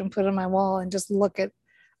transcript and put it on my wall and just look at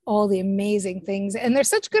all the amazing things. And there's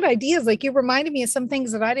such good ideas. Like, you reminded me of some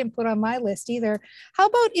things that I didn't put on my list either. How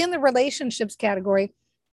about in the relationships category?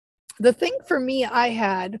 The thing for me I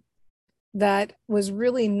had that was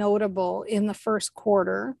really notable in the first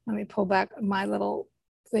quarter, let me pull back my little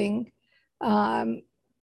thing.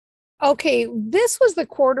 Okay, this was the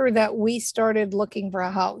quarter that we started looking for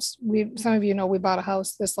a house. Some of you know we bought a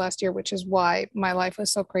house this last year, which is why my life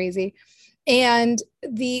was so crazy. And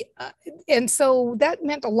so that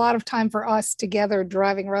meant a lot of time for us together,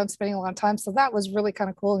 driving around, spending a lot of time. So that was really kind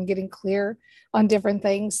of cool, and getting clear on different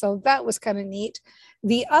things. So that was kind of neat.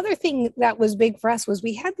 The other thing that was big for us was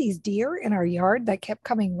we had these deer in our yard that kept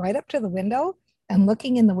coming right up to the window and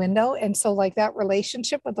looking in the window. And so, like, that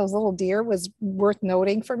relationship with those little deer was worth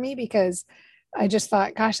noting for me, because I just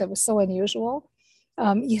thought, gosh, that was so unusual.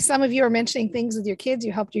 Some of you are mentioning things with your kids.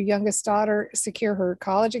 You helped your youngest daughter secure her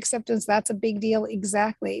college acceptance. That's a big deal.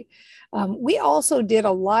 Exactly. We also did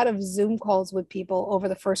a lot of Zoom calls with people over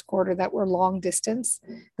the first quarter that were long distance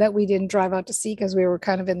that we didn't drive out to see because we were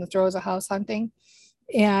kind of in the throes of house hunting.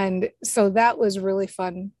 And so that was really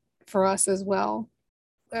fun for us as well.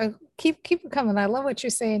 Keep it coming. I love what you're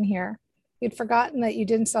saying here. You'd forgotten that you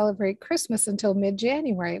didn't celebrate Christmas until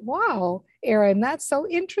mid-January. Wow, Erin, that's so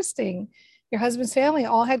interesting. Your husband's family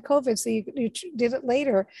all had COVID, so you did it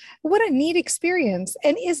later. What a neat experience.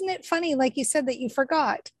 And isn't it funny, like you said, that you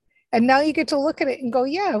forgot? And now you get to look at it and go,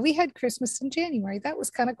 yeah, we had Christmas in January. That was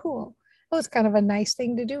kind of cool. That was kind of a nice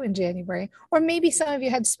thing to do in January. Or maybe some of you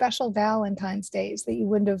had special Valentine's days that you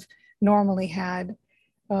wouldn't have normally had,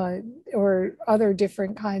 or other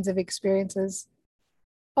different kinds of experiences.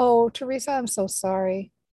 Oh, Teresa, I'm so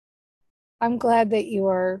sorry. I'm glad that you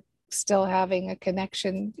are still having a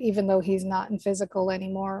connection, even though he's not in physical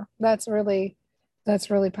anymore. That's really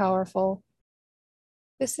powerful.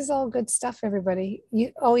 This is all good stuff, everybody.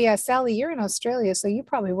 Oh yeah, Sally, you're in Australia, so you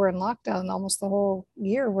probably were in lockdown almost the whole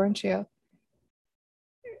year, weren't you?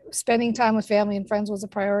 Spending time with family and friends was a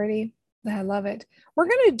priority. I love it. We're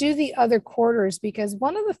going to do the other quarters, because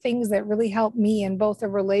one of the things that really helped me in both the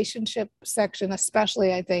relationship section,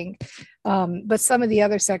 especially, I think, but some of the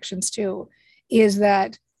other sections too, is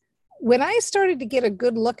that when I started to get a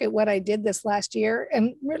good look at what I did this last year,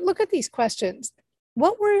 and look at these questions,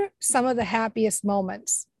 what were some of the happiest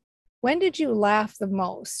moments? When did you laugh the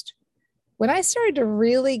most? When I started to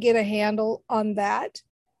really get a handle on that,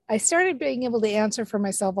 I started being able to answer for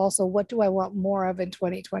myself also, what do I want more of in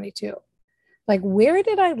 2022? Like, where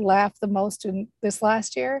did I laugh the most in this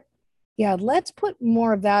last year? Yeah, let's put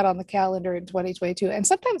more of that on the calendar in 2022. And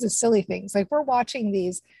sometimes it's silly things. Like, we're watching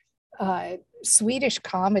these Swedish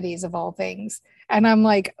comedies of all things. And I'm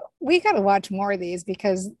like, we got to watch more of these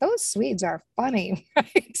because those Swedes are funny,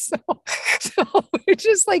 right? So it's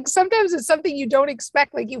just like, sometimes it's something you don't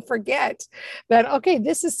expect. Like, you forget that, okay,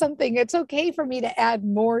 this is something, it's okay for me to add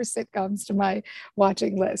more sitcoms to my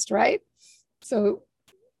watching list, right? So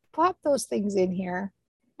pop those things in here,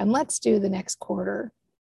 and let's do the next quarter.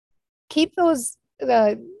 Keep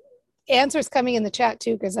the answers coming in the chat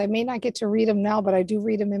too, because I may not get to read them now, but I do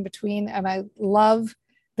read them in between. And I love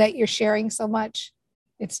that you're sharing so much.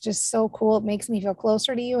 It's just so cool. It makes me feel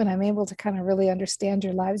closer to you, and I'm able to kind of really understand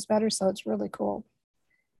your lives better. So it's really cool.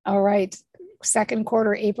 All right. Second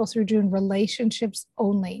quarter, April through June, relationships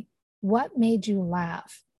only. What made you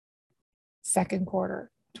laugh? Second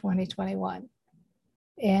quarter, 2021.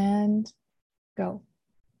 And go.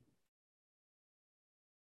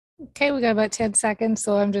 Okay, we got about 10 seconds,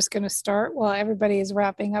 so I'm just going to start while everybody is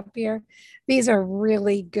wrapping up here. These are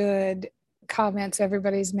really good comments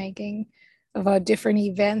everybody's making about different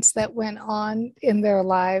events that went on in their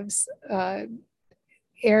lives.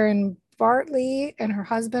 Erin Bartley and her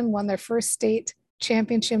husband won their first state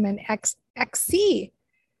championship in XC.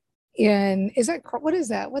 What is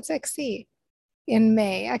that? What's XC? In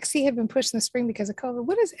May. XC had been pushed in the spring because of COVID.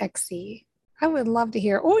 What is XC? I would love to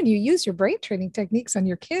hear. Oh, and you use your brain training techniques on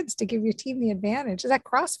your kids to give your team the advantage. Is that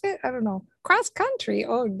CrossFit? I don't know. Cross country.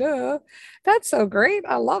 Oh, duh. That's so great.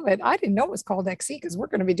 I love it. I didn't know it was called XC because we're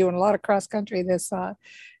going to be doing a lot of cross country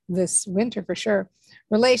this winter for sure.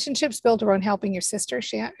 Relationships built around helping your sister,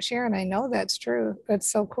 Sharon. I know that's true.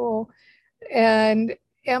 That's so cool. And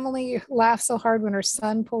Emily laughed so hard when her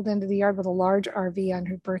son pulled into the yard with a large RV on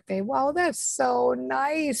her birthday. Wow, that's so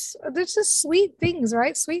nice. There's just sweet things,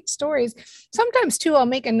 right? Sweet stories. Sometimes, too, I'll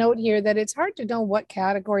make a note here that it's hard to know what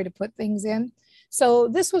category to put things in. So,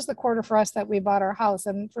 this was the quarter for us that we bought our house.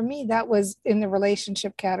 And for me, that was in the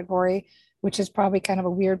relationship category, which is probably kind of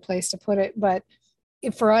a weird place to put it. But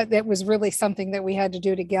for us, that was really something that we had to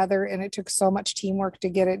do together. And it took so much teamwork to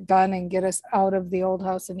get it done and get us out of the old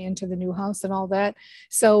house and into the new house and all that.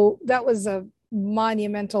 So that was a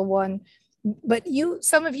monumental one. But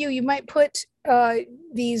some of you, you might put the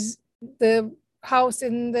house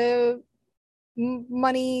in the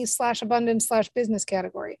money slash abundance slash business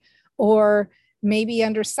category, or maybe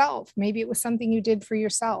under self. Maybe it was something you did for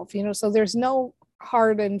yourself, so there's no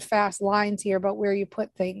hard and fast lines here about where you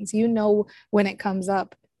put things. When it comes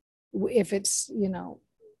up, if it's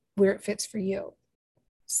where it fits for you.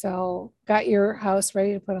 So got your house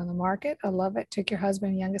ready to put on the market. I love it. Took your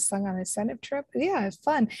husband and youngest son on an incentive trip. Yeah, it's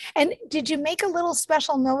fun. And did you make a little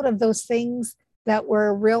special note of those things that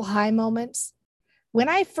were real high moments? When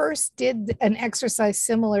I first did an exercise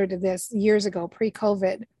similar to this years ago,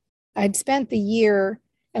 pre-COVID, I'd spent the year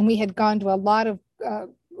and we had gone to a lot of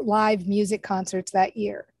live music concerts that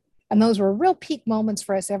year. And those were real peak moments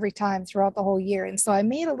for us every time throughout the whole year. And so I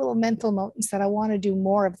made a little mental note and said, I want to do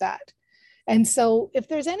more of that. And so if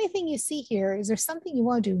there's anything you see here, is there something you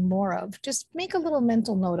want to do more of? Just make a little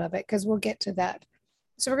mental note of it, because we'll get to that.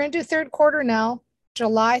 So we're going to do third quarter now,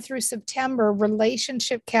 July through September,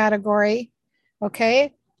 relationship category.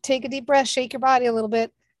 Okay. Take a deep breath, shake your body a little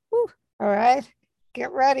bit. Woo. All right.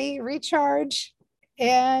 Get ready, recharge,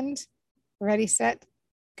 and ready, set,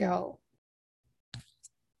 go.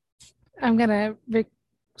 I'm going to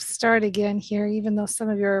start again here, even though some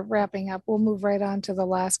of you are wrapping up. We'll move right on to the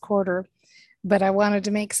last quarter. But I wanted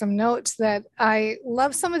to make some notes that I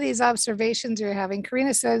love some of these observations you're having.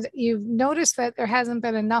 Karina says, you've noticed that there hasn't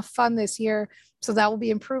been enough fun this year, so that will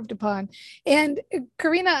be improved upon. And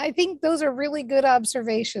Karina, I think those are really good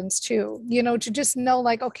observations too, to just know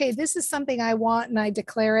like, okay, this is something I want and I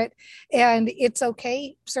declare it, and it's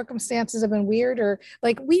okay. Circumstances have been weird, or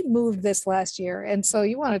like we moved this last year. And so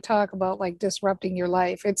you want to talk about like disrupting your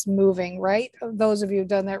life. It's moving, right? Those of you who've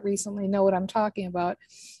done that recently know what I'm talking about.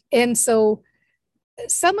 And so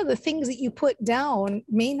some of the things that you put down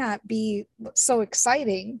may not be so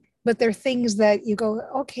exciting, but they're things that you go,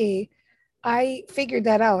 okay, I figured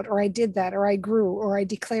that out, or I did that, or I grew, or I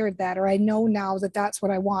declared that, or I know now that that's what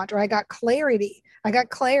I want, or I got clarity. I got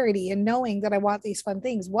clarity in knowing that I want these fun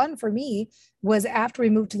things. One for me was after we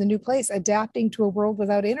moved to the new place, adapting to a world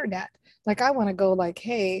without internet. Like I want to go like,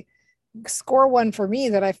 hey, score one for me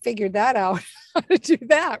that I figured that out how to do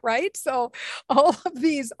that, right? So all of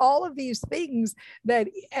these things that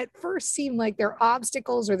at first seem like they're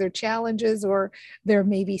obstacles or they're challenges or they're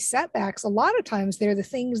maybe setbacks, a lot of times they're the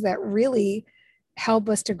things that really help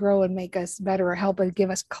us to grow and make us better, or help us give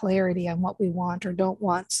us clarity on what we want or don't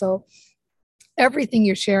want. So everything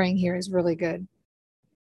you're sharing here is really good.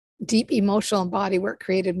 Deep emotional and body work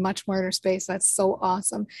created much more inner space. That's so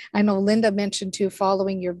awesome. I know Linda mentioned too,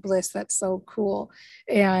 following your bliss. That's so cool.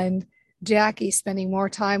 And Jackie, spending more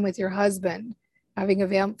time with your husband, having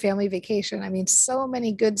a family vacation. I mean, so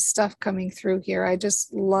many good stuff coming through here. I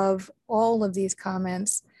just love all of these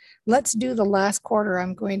comments. Let's do the last quarter.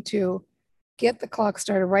 I'm going to get the clock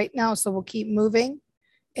started right now. So we'll keep moving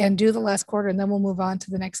and do the last quarter, and then we'll move on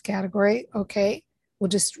to the next category. Okay. We'll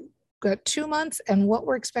just got 2 months and what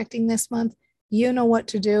we're expecting this month. You know what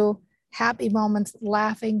to do. Happy moments,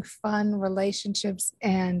 laughing, fun, relationships,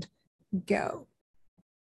 and go.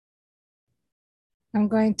 I'm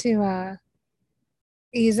going to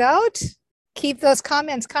ease out. Keep those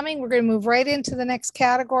comments coming. We're going to move right into the next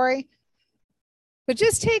category. But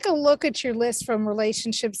just take a look at your list from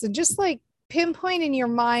relationships and just like pinpoint in your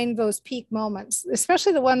mind those peak moments,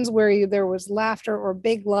 especially the ones where there was laughter or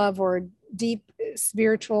big love or deep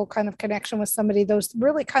spiritual kind of connection with somebody, those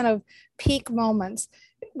really kind of peak moments.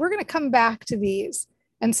 We're going to come back to these.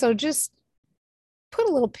 And so just put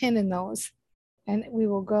a little pin in those, and we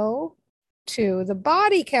will go to the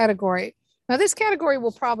body category. Now, this category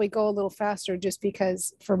will probably go a little faster just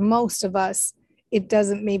because for most of us, it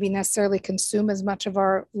doesn't maybe necessarily consume as much of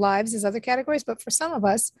our lives as other categories, but for some of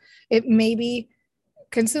us, it maybe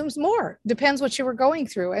consumes more. Depends what you were going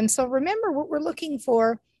through. And so remember what we're looking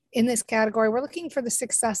for in this category. We're looking for the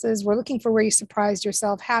successes. We're looking for where you surprised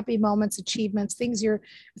yourself, happy moments, achievements, things you're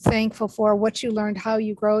thankful for, what you learned, how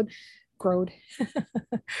you growed.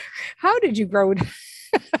 How did you grow?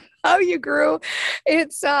 how you grew.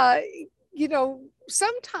 It's,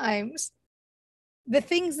 sometimes the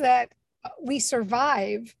things that we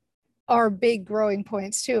survive are big growing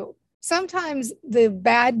points too. Sometimes the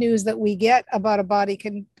bad news that we get about a body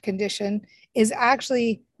condition is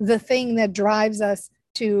actually the thing that drives us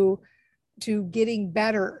to getting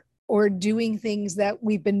better or doing things that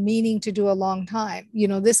we've been meaning to do a long time.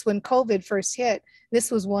 This, when COVID first hit, this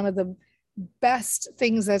was one of the best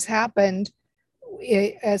things that's happened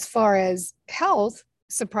as far as health,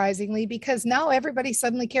 surprisingly, because now everybody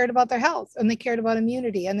suddenly cared about their health, and they cared about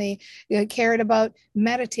immunity, and they cared about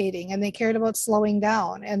meditating, and they cared about slowing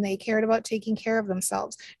down, and they cared about taking care of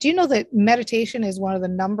themselves. Do you know that meditation is one of the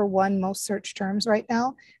number one most searched terms right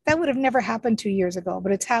now? That would have never happened 2 years ago,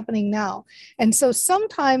 but it's happening now. And so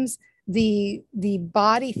sometimes the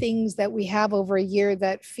body things that we have over a year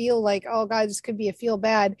that feel like, oh God, this could be a feel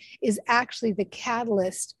bad, is actually the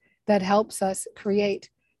catalyst that helps us create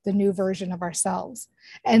the new version of ourselves.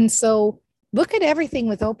 And so look at everything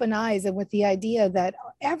with open eyes, and with the idea that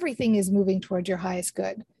everything is moving towards your highest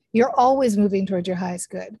good. You're always moving towards your highest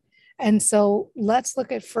good. And so let's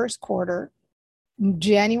look at first quarter,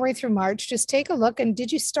 January through March. Just take a look. And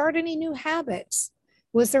did you start any new habits?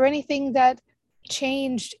 Was there anything that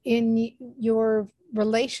changed in your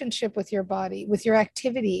relationship with your body, with your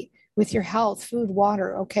activity, with your health, food,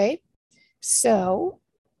 water? Okay. So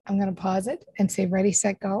I'm going to pause it and say, ready,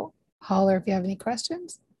 set, go. Holler if you have any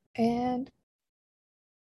questions. And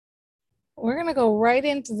we're going to go right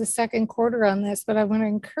into the second quarter on this, but I want to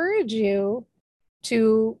encourage you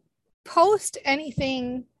to post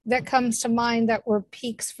anything that comes to mind that were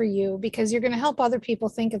peaks for you, because you're going to help other people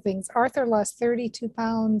think of things. Arthur lost 32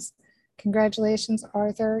 pounds. Congratulations,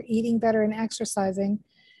 Arthur. Eating better and exercising.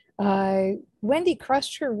 Wendy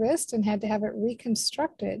crushed her wrist and had to have it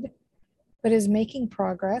reconstructed, but is making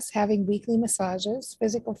progress, having weekly massages,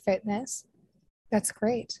 physical fitness. That's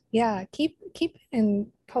great. Yeah, keep in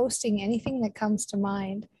posting anything that comes to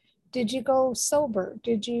mind. Did you go sober?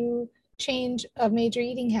 Did you change a major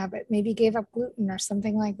eating habit? Maybe gave up gluten or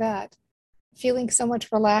something like that. Feeling so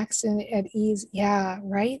much relaxed and at ease. Yeah,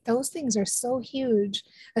 right? Those things are so huge,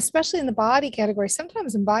 especially in the body category.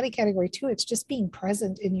 Sometimes in body category too, it's just being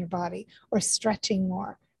present in your body or stretching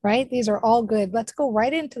more, right? These are all good. Let's go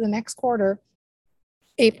right into the next quarter,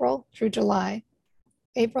 April through July.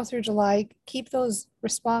 April through July, keep those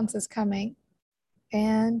responses coming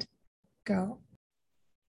and go.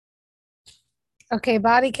 Okay,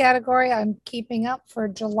 body category, I'm keeping up for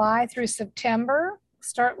July through September.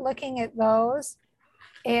 Start looking at those,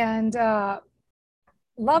 and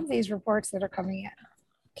love these reports that are coming in.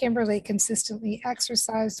 Kimberly consistently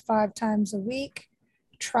exercised 5 times a week,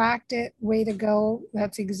 tracked it, way to go.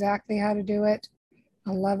 That's exactly how to do it.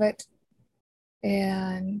 I love it.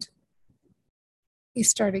 And you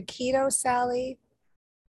started keto, Sally.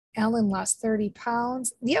 Ellen lost 30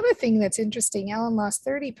 pounds. The other thing that's interesting, Ellen lost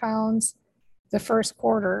 30 pounds the first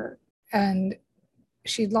quarter, and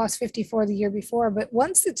she'd lost 54 the year before. But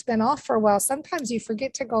once it's been off for a while, sometimes you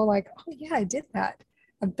forget to go like, oh yeah, I did that.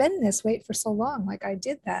 I've been this weight for so long. Like I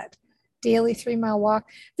did that. Daily 3-mile walk.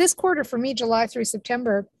 This quarter for me, July through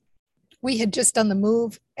September, we had just done the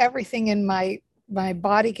move. Everything in my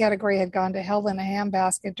body category had gone to hell in a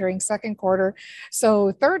handbasket during second quarter.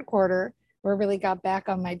 So third quarter, we really got back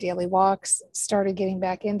on my daily walks, started getting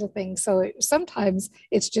back into things. So sometimes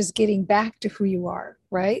it's just getting back to who you are,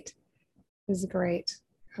 right? This is great.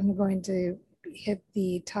 I'm going to hit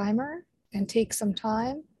the timer and take some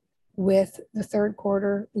time with the third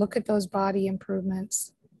quarter, look at those body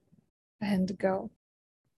improvements and go.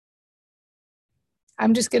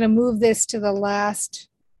 I'm just going to move this to the last.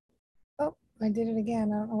 Oh, I did it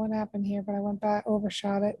again. I don't know what happened here, but I went back,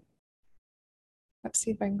 overshot it. Let's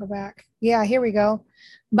see if I can go back. Yeah, here we go.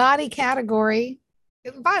 Body category.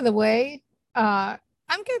 By the way, I'm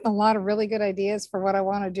getting a lot of really good ideas for what I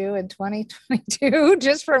want to do in 2022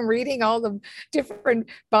 just from reading all the different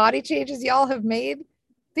body changes y'all have made.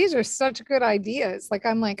 These are such good ideas. Like,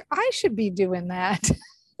 I'm like, I should be doing that.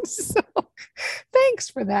 So thanks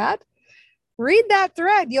for that. Read that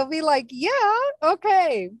thread. You'll be like, yeah,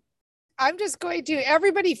 okay. I'm just going to,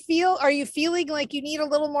 everybody are you feeling like you need a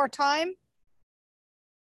little more time?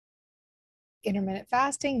 Intermittent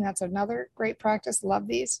fasting, that's another great practice. Love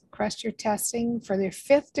these. Crest your testing for their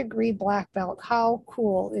 5th degree black belt. How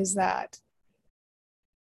cool is that?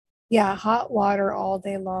 Yeah, hot water all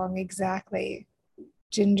day long. Exactly.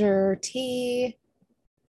 Ginger tea.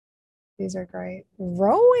 These are great.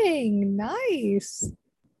 Rowing, nice.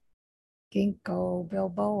 Ginkgo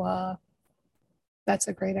biloba. That's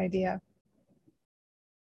a great idea.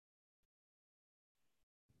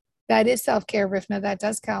 That is self-care, Rifna. That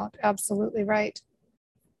does count. Absolutely right.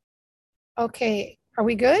 Okay. Are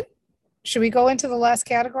we good? Should we go into the last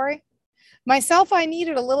category? Myself, I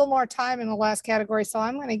needed a little more time in the last category, so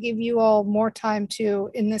I'm going to give you all more time too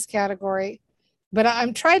in this category. But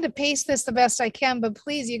I'm trying to pace this the best I can, but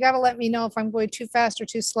please, you got to let me know if I'm going too fast or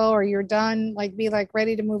too slow, or you're done, like be like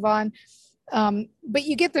ready to move on. But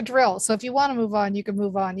you get the drill. So if you want to move on, you can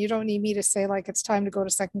move on. You don't need me to say like it's time to go to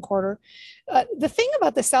second quarter. The thing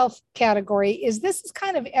about the self category is this is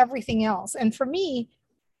kind of everything else. And for me,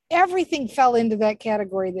 everything fell into that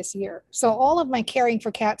category this year. So all of my caring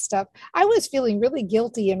for cats stuff, I was feeling really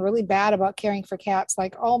guilty and really bad about caring for cats.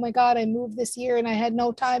 Like, oh my God, I moved this year and I had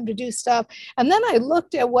no time to do stuff. And then I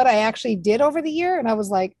looked at what I actually did over the year and I was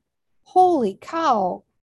like, holy cow,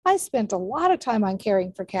 I spent a lot of time on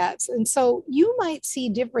caring for cats. And so you might see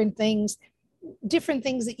different things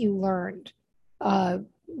that you learned.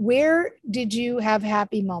 Where did you have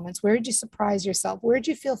happy moments? Where did you surprise yourself? Where did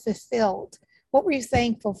you feel fulfilled? What were you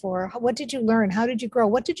thankful for? What did you learn? How did you grow?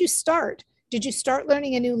 What did you start? Did you start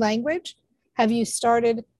learning a new language? Have you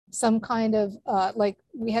started some kind of, like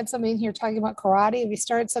we had somebody in here talking about karate. Have you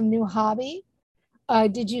started some new hobby?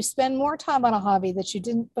 Did you spend more time on a hobby that you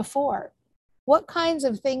didn't before? What kinds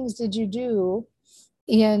of things did you do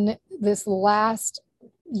in this last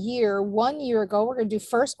year? 1 year ago, we're going to do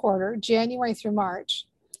first quarter, January through March,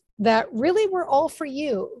 that really were all for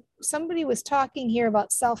you. Somebody was talking here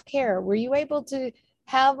about self-care. Were you able to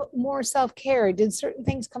have more self-care? Did certain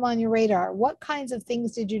things come on your radar? What kinds of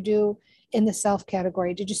things did you do in the self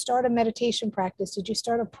category? Did you start a meditation practice? Did you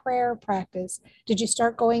start a prayer practice? Did you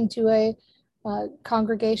start going to a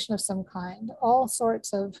congregation of some kind? All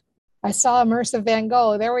sorts of, I saw immersive Van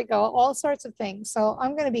Gogh. There we go. All sorts of things. So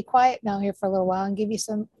I'm going to be quiet now here for a little while and give you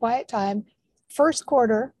some quiet time. First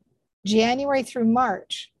quarter, January through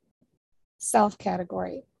March, self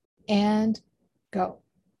category, and go.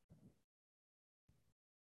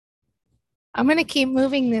 I'm going to keep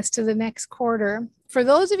moving this to the next quarter. For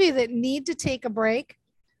those of you that need to take a break,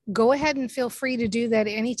 go ahead and feel free to do that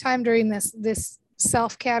anytime during this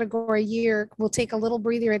self category year. We'll take a little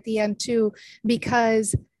breather at the end too,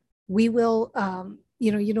 because we will,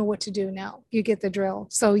 you know what to do now. You get the drill.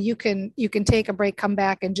 So you can take a break, come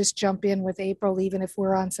back and just jump in with April, even if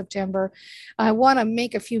we're on September. I want to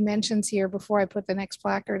make a few mentions here before I put the next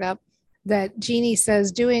placard up. That Jeannie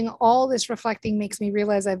says, doing all this reflecting makes me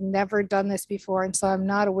realize I've never done this before. And so I'm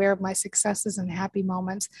not aware of my successes and happy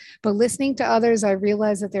moments. But listening to others, I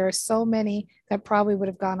realize that there are so many that probably would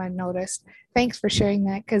have gone unnoticed. Thanks for sharing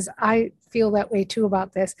that, because I feel that way too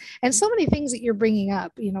about this. And so many things that you're bringing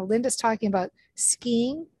up. You know, Linda's talking about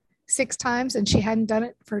skiing 6 times and she hadn't done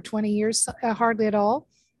it for 20 years, hardly at all.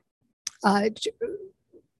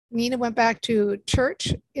 Nina went back to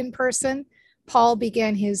church in person. Paul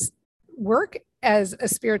began his work as a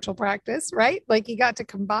spiritual practice, right? Like you got to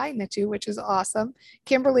combine the two, which is awesome.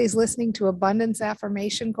 Kimberly's listening to abundance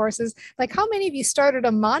affirmation courses. Like how many of you started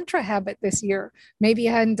a mantra habit this year? Maybe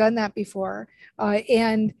you hadn't done that before.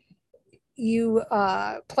 And you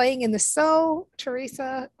playing in the so,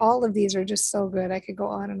 Teresa, all of these are just so good. I could go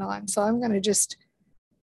on and on. So I'm going to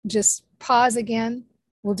just pause again.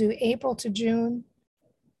 We'll do April to June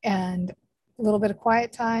and a little bit of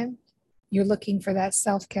quiet time. You're looking for that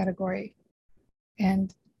self category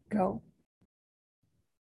and go.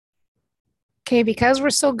 Okay, because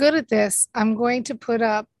we're so good at this, I'm going to put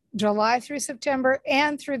up July through September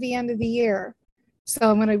and through the end of the year. So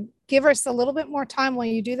I'm going to give us a little bit more time while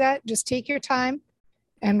you do that. Just take your time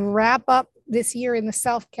and wrap up this year in the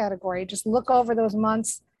self category. Just look over those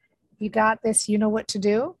months. You got this, you know what to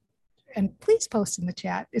do. And please post in the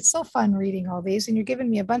chat. It's so fun reading all these, and you're giving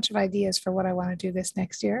me a bunch of ideas for what I want to do this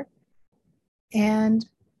next year. And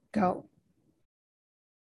go.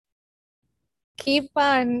 Keep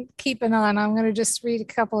on keeping on. I'm going to just read a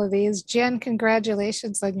couple of these. Jen,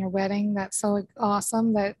 congratulations on your wedding. That's so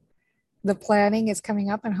awesome that the planning is coming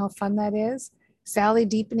up and how fun that is. Sally,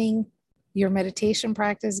 deepening your meditation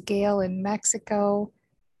practice. Gail in Mexico.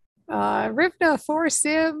 Rivna, 4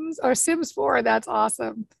 Sims or Sims 4. That's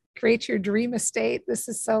awesome. Create your dream estate. This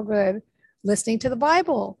is so good. Listening to the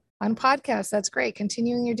Bible on podcasts. That's great.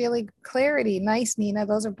 Continuing your daily clarity. Nice, Nina.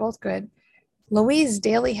 Those are both good. Louise,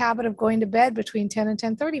 daily habit of going to bed between 10 and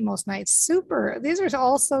 10:30 most nights. Super. These are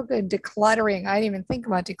all so good. Decluttering. I didn't even think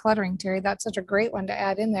about decluttering, Terry. That's such a great one to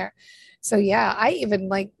add in there. So yeah, I even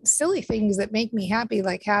like silly things that make me happy,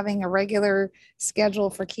 like having a regular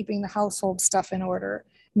schedule for keeping the household stuff in order.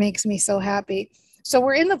 Makes me so happy. So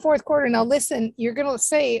we're in the fourth quarter. Now listen, you're going to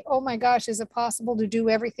say, oh my gosh, is it possible to do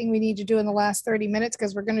everything we need to do in the last 30 minutes?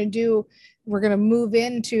 Because we're going to move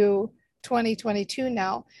into 2022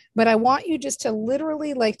 now, but I want you just to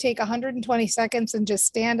literally like take 120 seconds and just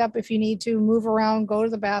stand up if you need to, move around, go to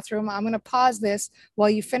the bathroom. I'm going to pause this while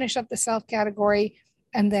you finish up the self category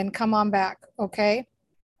and then come on back. Okay.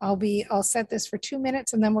 I'll set this for 2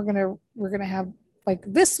 minutes and then we're going to have like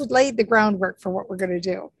this laid the groundwork for what we're going to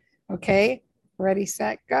do. Okay. Ready,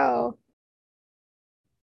 set, go.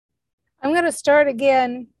 I'm going to start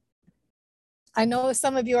again. I know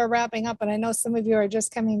some of you are wrapping up and I know some of you are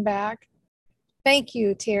just coming back. Thank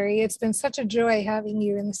you, Terry. It's been such a joy having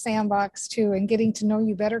you in the sandbox too and getting to know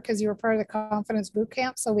you better because you were part of the confidence boot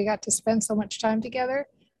camp. So we got to spend so much time together.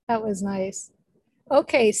 That was nice.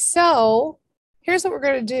 Okay, so here's what we're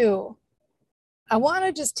going to do. I want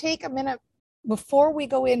to just take a minute before we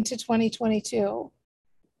go into 2022.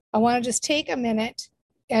 I want to just take a minute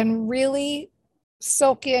and really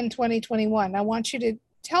soak in 2021. I want you to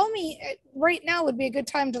tell me right now would be a good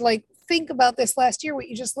time to like think about this last year, what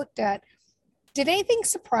you just looked at. Did anything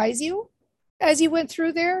surprise you as you went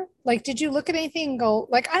through there? Like, did you look at anything and go,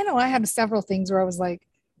 like, I know I had several things where I was like,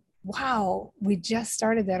 wow, we just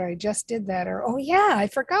started that, or I just did that, or oh, yeah, I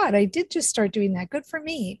forgot. I did just start doing that. Good for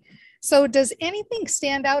me. So, does anything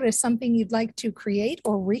stand out as something you'd like to create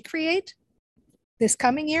or recreate this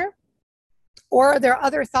coming year? Or are there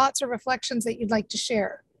other thoughts or reflections that you'd like to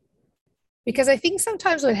share? Because I think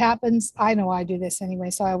sometimes what happens, I know I do this anyway,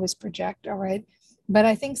 so I always project, all right? But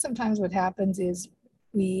I think sometimes what happens is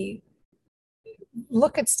we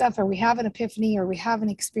look at stuff or we have an epiphany or we have an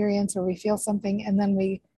experience or we feel something and then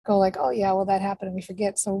we go like, oh yeah, well that happened and we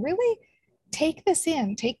forget. So really take this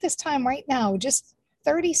in, take this time right now, just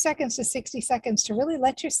 30 seconds to 60 seconds to really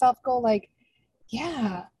let yourself go like,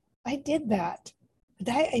 yeah, I did that.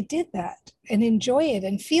 I did that and enjoy it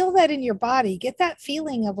and feel that in your body. Get that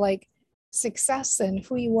feeling of like success and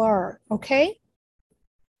who you are. Okay.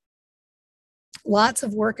 Lots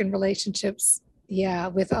of work and relationships, yeah,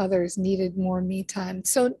 with others needed more me time.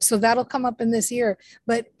 So that'll come up in this year,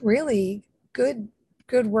 but really good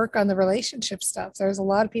work on the relationship stuff. There's a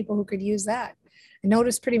lot of people who could use that. I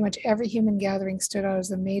noticed pretty much every human gathering stood out as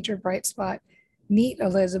a major bright spot. Neat,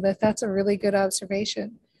 Elizabeth. That's a really good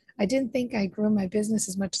observation. I didn't think I grew my business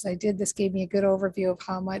as much as I did. This gave me a good overview of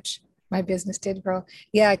how much my business did grow.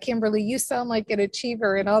 Yeah, Kimberly, you sound like an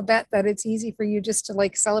achiever, and I'll bet that it's easy for you just to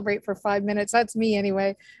like celebrate for 5 minutes. That's me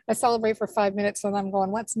anyway. I celebrate for 5 minutes and I'm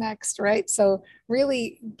going, what's next? Right. So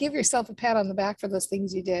really give yourself a pat on the back for those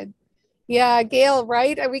things you did. Yeah, Gail,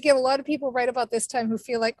 right? We get a lot of people right about this time who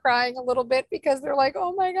feel like crying a little bit because they're like,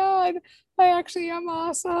 oh my God, I actually am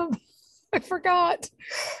awesome. I forgot.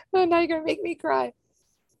 Oh, now you're going to make me cry.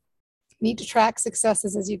 Need to track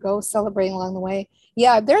successes as you go, celebrating along the way.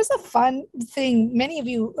 Yeah, there's a fun thing. Many of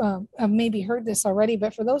you have maybe heard this already,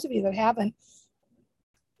 but for those of you that haven't,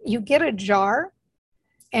 you get a jar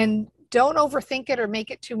and don't overthink it or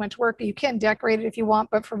make it too much work. You can decorate it if you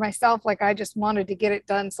want, but for myself, like I just wanted to get it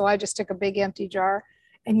done. So I just took a big empty jar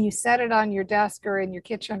and you set it on your desk or in your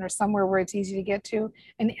kitchen or somewhere where it's easy to get to.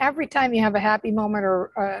 And every time you have a happy moment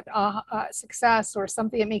or a success or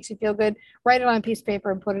something that makes you feel good, write it on a piece of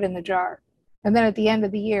paper and put it in the jar. And then at the end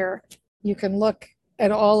of the year, you can look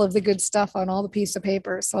at all of the good stuff on all the piece of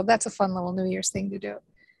paper. So that's a fun little New Year's thing to do.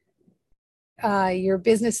 Your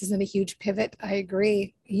business isn't a huge pivot. I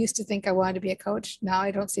agree. I used to think I wanted to be a coach. Now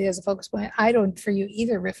I don't see it as a focus point. I don't for you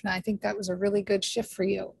either, Rifna. I think that was a really good shift for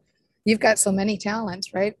you. You've got so many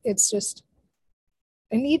talents, right? It's just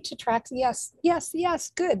I need to track. Yes, yes,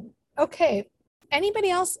 yes. Good. Okay. Anybody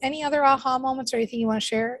else? Any other aha moments or anything you want to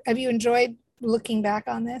share? Have you enjoyed looking back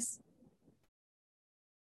on this?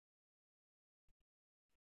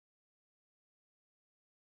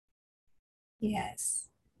 Yes.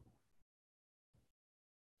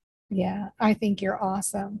 Yeah, I think you're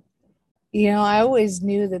awesome. You know, I always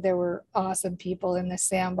knew that there were awesome people in the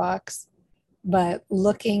sandbox, but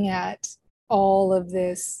looking at all of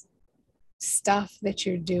this stuff that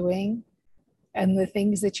you're doing and the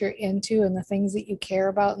things that you're into and the things that you care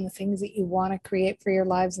about and the things that you want to create for your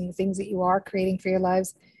lives and the things that you are creating for your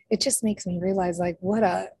lives, it just makes me realize like what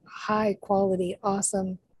a high quality,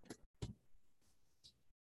 awesome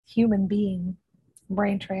human being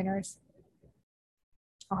brain trainers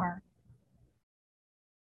are.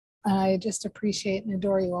 I just appreciate and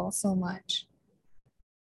adore you all so much.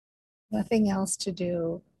 Nothing else to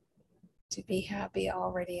do to be happy. I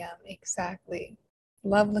already am. Exactly.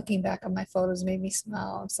 Love looking back on my photos, made me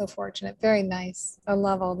smile. I'm so fortunate. Very nice. I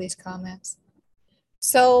love all these comments.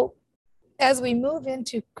 So, as we move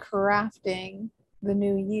into crafting the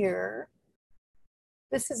new year,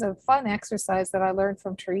 this is a fun exercise that I learned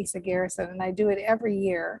from Teresa Garrison, and I do it every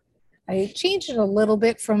year. I changed it a little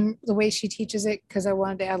bit from the way she teaches it because I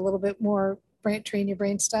wanted to add a little bit more train your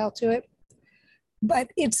brain style to it.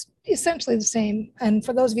 But it's essentially the same. And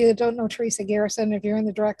for those of you that don't know Teresa Garrison, if you're in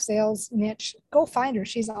the direct sales niche, go find her.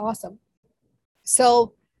 She's awesome.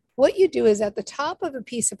 So what you do is at the top of a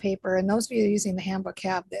piece of paper, and those of you using the handbook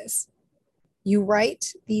have this, you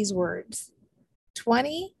write these words.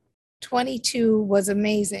 2022 was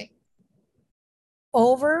amazing.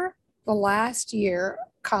 Over the last year,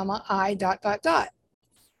 comma, I dot, dot, dot.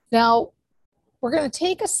 Now, we're going to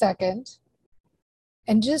take a second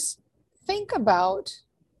and just think about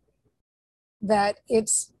that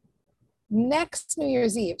it's next New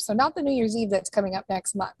Year's Eve. So not the New Year's Eve that's coming up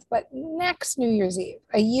next month, but next New Year's Eve,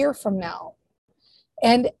 a year from now.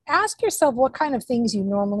 And ask yourself what kind of things you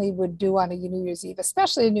normally would do on a New Year's Eve,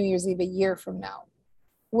 especially a New Year's Eve a year from now.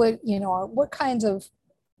 What kinds of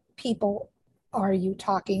people are you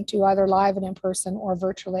talking to, either live and in person or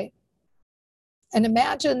virtually? And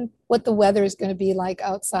imagine what the weather is going to be like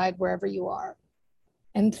outside wherever you are.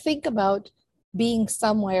 And think about being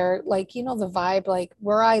somewhere like, the vibe, like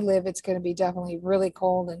where I live, it's going to be definitely really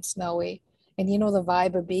cold and snowy. And the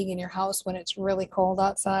vibe of being in your house when it's really cold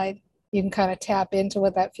outside, you can kind of tap into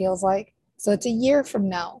what that feels like. So it's a year from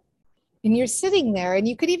now. And you're sitting there, and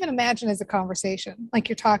you could even imagine as a conversation, like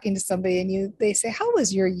you're talking to somebody and they say, how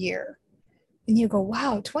was your year? And you go,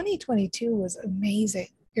 wow, 2022 was amazing.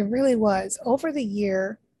 It really was. Over the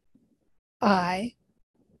year, and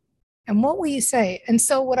what will you say? And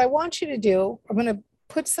so what I want you to do, I'm going to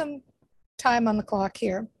put some time on the clock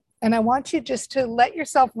here, and I want you just to let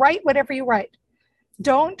yourself write whatever you write.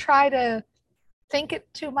 Don't try to think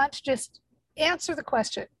it too much. Just answer the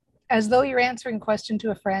question as though you're answering a question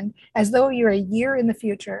to a friend, as though you're a year in the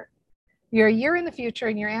future. You're a year in the future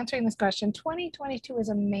and you're answering this question. 2022 is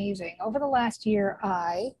amazing. Over the last year,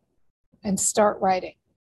 and start writing.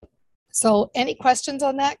 So any questions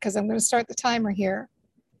on that? Because I'm going to start the timer here.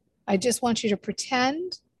 I just want you to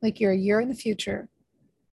pretend like you're a year in the future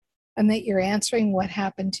and that you're answering what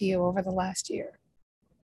happened to you over the last year.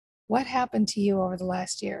 What happened to you over the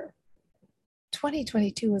last year?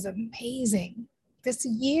 2022 was amazing. This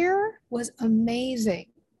year was amazing.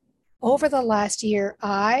 Over the last year,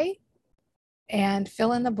 and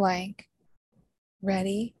fill in the blank,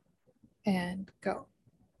 ready, and go.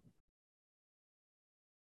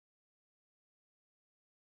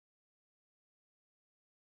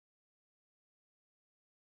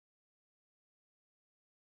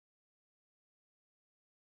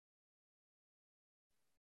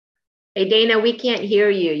 Hey, Dana, we can't hear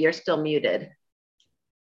you. You're still muted.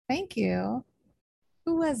 Thank you.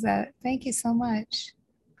 Who was that? Thank you so much.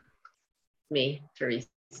 Me, Teresa.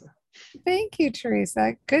 Thank you,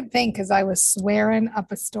 Teresa. Good thing, because I was swearing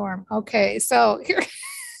up a storm. Okay, so here.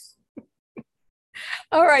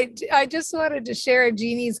 All right. I just wanted to share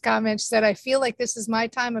Jeannie's comment. She said, I feel like this is my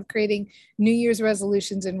time of creating New Year's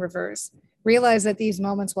resolutions in reverse. Realize that these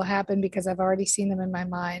moments will happen because I've already seen them in my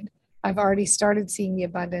mind. I've already started seeing the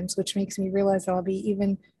abundance, which makes me realize there'll be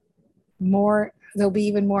even more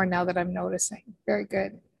now that I'm noticing. Very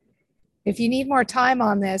good. If you need more time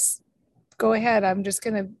on this, go ahead. I'm just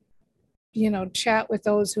going to, chat with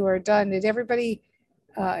those who are done. Did everybody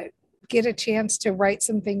get a chance to write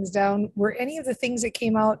some things down? Were any of the things that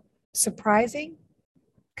came out surprising?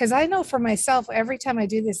 Because I know for myself, every time I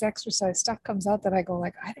do this exercise, stuff comes out that I go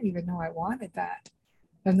like, I didn't even know I wanted that.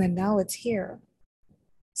 And then now it's here.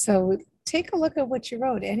 So take a look at what you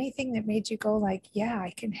wrote. Anything that made you go like, yeah,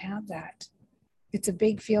 I can have that. It's a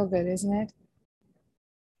big feel good, isn't it?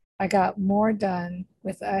 I got more done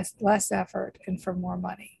with less effort and for more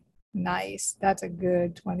money. Nice. That's a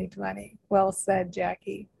good 2020. Well said,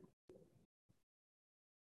 Jackie.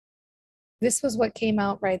 This was what came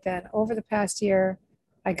out right then. Over the past year,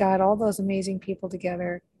 I got all those amazing people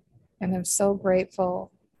together, and I'm so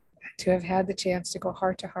grateful to have had the chance to go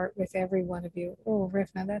heart to heart with every one of you. Oh,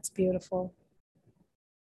 Rifna, that's beautiful.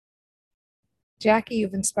 Jackie,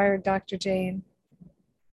 you've inspired Dr. Jane.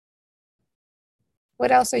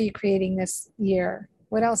 What else are you creating this year?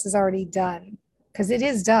 What else is already done? Because it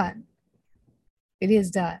is done. It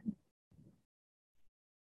is done.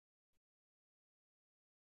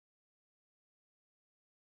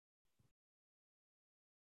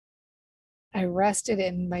 I rested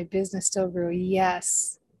and my business still grew.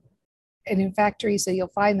 Yes. And in fact, Teresa, you'll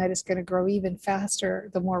find that it's going to grow even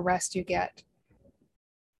faster the more rest you get.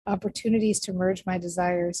 Opportunities to merge my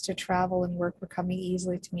desires to travel and work were coming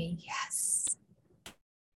easily to me. Yes.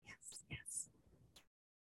 Yes. Yes.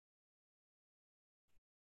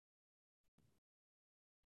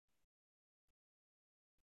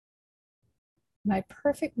 My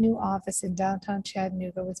perfect new office in downtown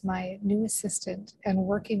Chattanooga with my new assistant and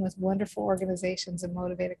working with wonderful organizations and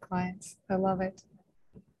motivated clients. I love it.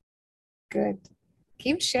 Good.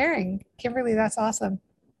 Keep sharing. Kimberly, that's awesome.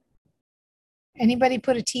 Anybody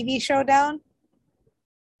put a TV show down?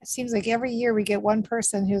 It seems like every year we get one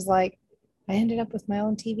person who's like, I ended up with my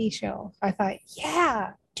own TV show. I thought,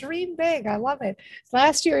 yeah, dream big. I love it.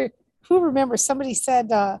 Last year, who remembers somebody said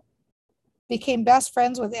became best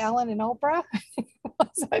friends with Ellen and Oprah?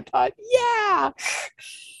 So I thought, yeah.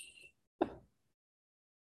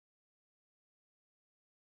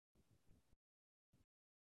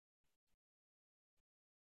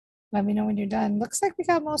 Let me know when you're done. Looks like we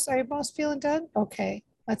got most, are you most feeling done? Okay,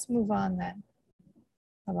 let's move on then.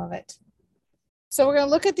 I love it. So we're going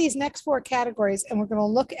to look at these next four categories and we're going to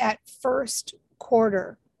look at first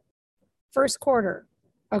quarter. First quarter.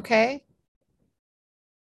 Okay.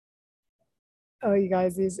 Oh, you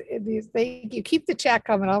guys, these, thank you. Keep the chat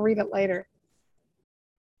coming. I'll read it later.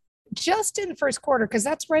 Just in first quarter, because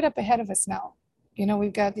that's right up ahead of us now. You know,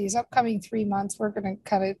 we've got these upcoming 3 months. We're going to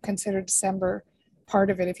kind of consider December part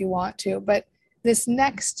of it if you want to. But this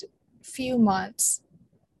next few months,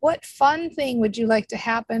 what fun thing would you like to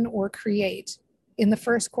happen or create in the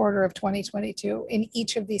first quarter of 2022 in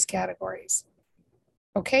each of these categories?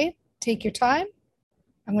 Okay, take your time.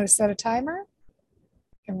 I'm going to set a timer.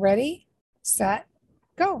 And ready, set,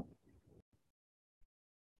 go.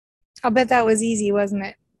 I'll bet that was easy, wasn't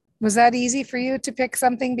it? Was that easy for you to pick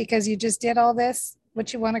something because you just did all this,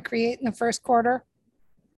 what you want to create in the first quarter?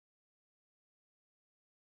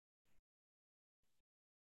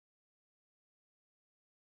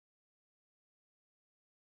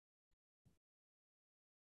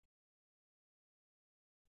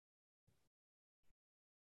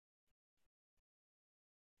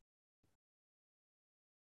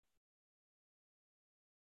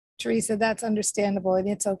 Teresa, that's understandable and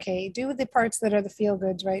it's okay. Do the parts that are the feel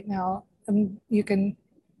goods right now. You can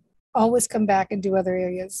always come back and do other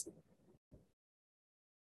areas.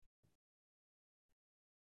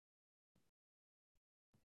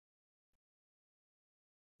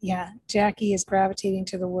 Yeah, Jackie is gravitating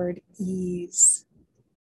to the word ease.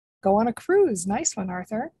 Go on a cruise. Nice one,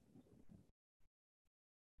 Arthur.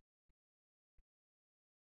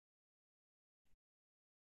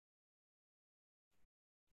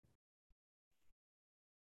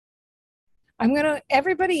 I'm gonna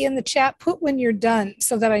everybody in the chat put when you're done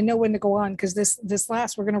so that I know when to go on because this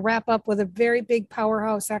last we're gonna wrap up with a very big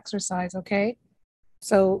powerhouse exercise. Okay,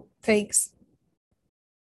 so thanks.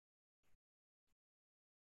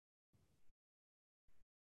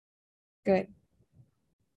 Good,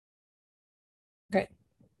 good.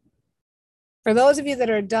 For those of you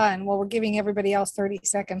that are done, well, we're giving everybody else 30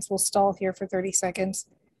 seconds. We'll stall here for 30 seconds.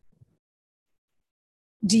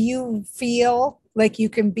 Do you feel like you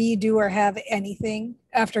can be, do, or have anything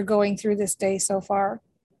after going through this day so far?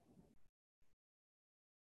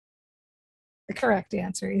 The correct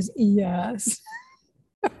answer is yes.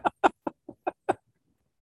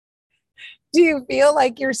 Do you feel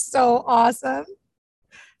like you're so awesome?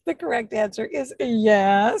 The correct answer is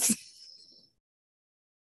yes.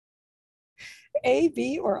 A,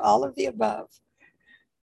 B, or all of the above.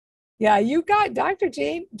 Yeah, you got Dr.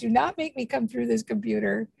 Jane. Do not make me come through this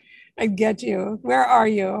computer and get you. Where are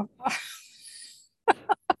you?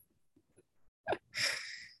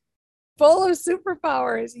 Full of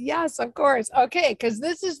superpowers. Yes, of course. Okay, because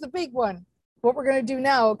this is the big one. What we're going to do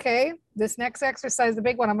now, okay? This next exercise, the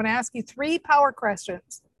big one, I'm going to ask you three power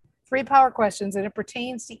questions. Three power questions, and it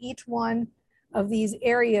pertains to each one of these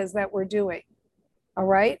areas that we're doing. All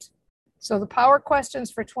right? So the power questions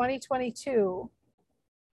for 2022,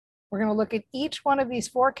 we're going to look at each one of these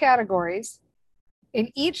four categories. In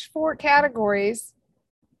each four categories,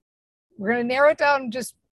 we're going to narrow it down and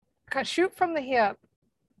just shoot from the hip.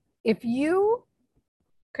 If you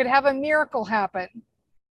could have a miracle happen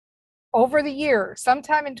over the year,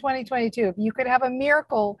 sometime in 2022, if you could have a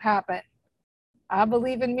miracle happen, I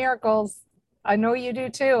believe in miracles. I know you do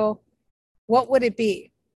too. What would it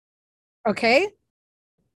be? Okay.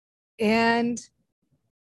 And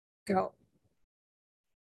go.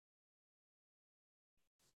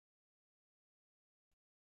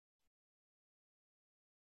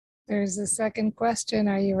 There's a second question.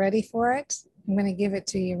 Are you ready for it? I'm going to give it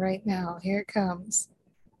to you right now. Here it comes.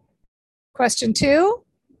 Question two.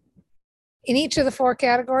 In each of the four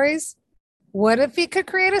categories, what if you could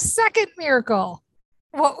create a second miracle?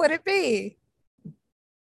 What would it be?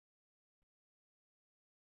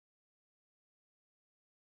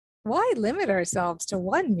 Why limit ourselves to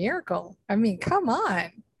one miracle? I mean, come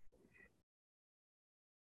on.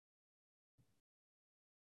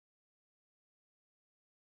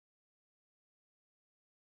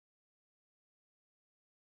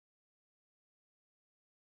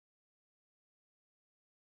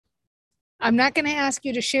 I'm not going to ask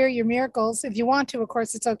you to share your miracles. If you want to, of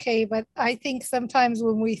course, it's okay. But I think sometimes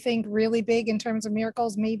when we think really big in terms of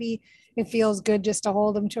miracles, maybe it feels good just to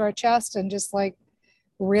hold them to our chest and just like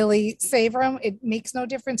really savor them. It makes no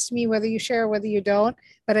difference to me whether you share or whether you don't.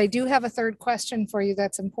 But I do have a third question for you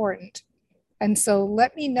that's important. And so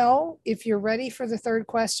let me know if you're ready for the third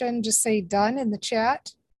question. Just say done in the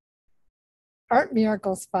chat. Aren't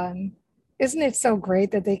miracles fun? Isn't it so great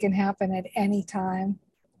that they can happen at any time?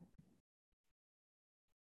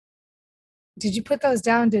 Did you put those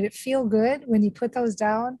down? Did it feel good when you put those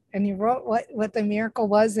down and you wrote what the miracle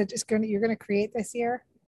was that you're gonna create this year?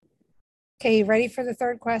 Okay, ready for the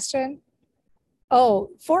third question?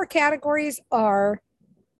 Oh, 4 categories are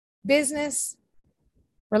business,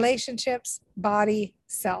 relationships, body,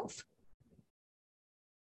 self.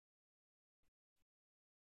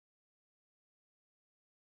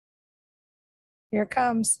 Here it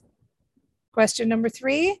comes. Question number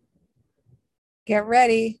 3. Get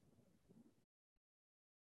ready.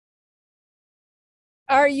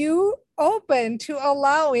 Are you open to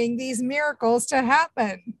allowing these miracles to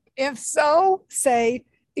happen? If so, say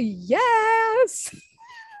yes.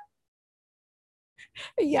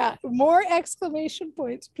 Yeah, more exclamation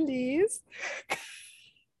points, please.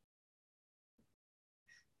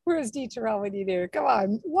 Where's D. Terrell when you do? Come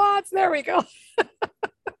on, lots. There we go.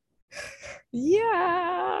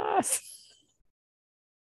 Yes.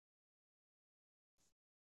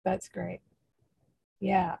 That's great.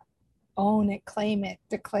 Yeah. Own it, claim it,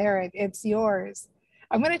 declare it. It's yours.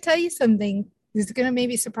 I'm going to tell you something. This is going to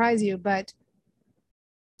maybe surprise you, but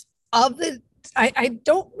I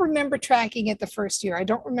don't remember tracking it the first year. I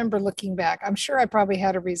don't remember looking back. I'm sure I probably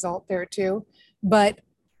had a result there too. But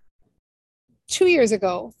 2 years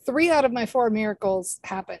ago, 3 out of my 4 miracles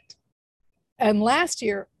happened. And last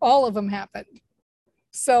year, all of them happened.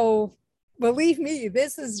 So believe me,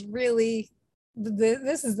 this is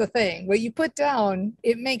the thing. What you put down,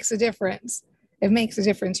 it makes a difference. It makes a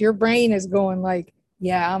difference. Your brain is going like,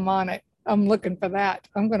 yeah, I'm on it. I'm looking for that.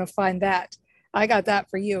 I'm going to find that. I got that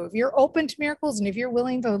for you. If you're open to miracles and if you're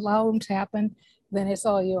willing to allow them to happen, then it's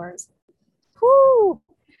all yours. Whoo!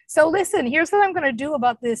 So listen, here's what I'm going to do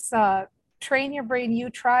about this Train Your Brain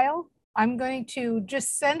U trial. I'm going to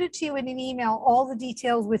just send it to you in an email, all the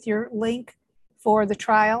details with your link for the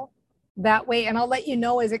trial. That way, and I'll let you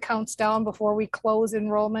know as it counts down before we close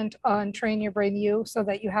enrollment on Train Your Brain U so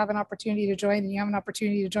that you have an opportunity to join and you have an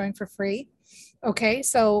opportunity to join for free. Okay,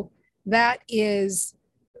 so that is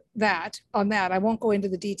that on that. I won't go into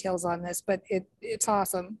the details on this, but it's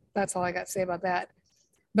awesome. That's all I got to say about that.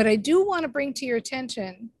 But I do want to bring to your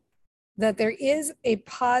attention that there is a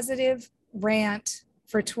positive rant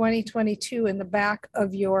for 2022 in the back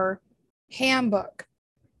of your handbook.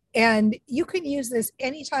 And you can use this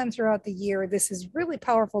anytime throughout the year. This is really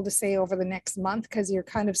powerful to say over the next month because you're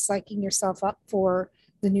kind of psyching yourself up for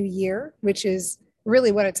the new year, which is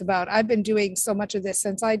really what it's about. I've been doing so much of this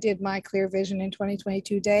since I did my Clear Vision in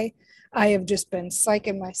 2022 day. I have just been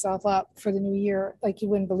psyching myself up for the new year like you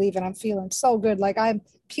wouldn't believe it. I'm feeling so good. Like I'm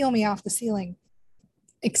peel me off the ceiling,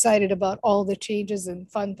 excited about all the changes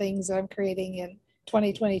and fun things that I'm creating in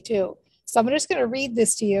 2022. So I'm just going to read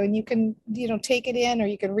this to you and you can, take it in or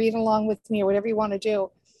you can read along with me or whatever you want to do.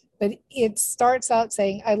 But it starts out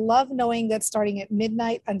saying, I love knowing that starting at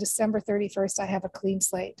midnight on December 31st, I have a clean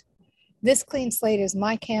slate. This clean slate is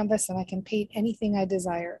my canvas and I can paint anything I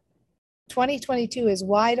desire. 2022 is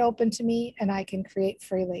wide open to me and I can create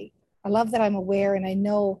freely. I love that I'm aware and I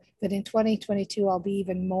know that in 2022, I'll be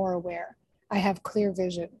even more aware. I have clear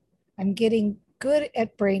vision. I'm getting good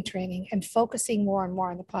at brain training and focusing more and more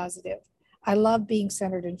on the positive. I love being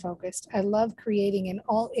centered and focused. I love creating in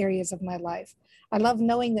all areas of my life. I love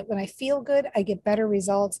knowing that when I feel good, I get better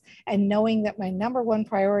results and knowing that my number one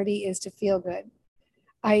priority is to feel good.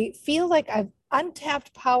 I feel like I've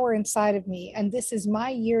untapped power inside of me, and this is my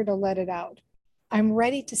year to let it out. I'm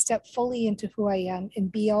ready to step fully into who I am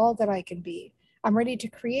and be all that I can be. I'm ready to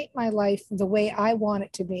create my life the way I want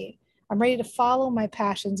it to be. I'm ready to follow my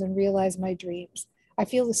passions and realize my dreams. I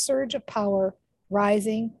feel the surge of power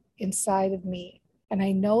rising inside of me, and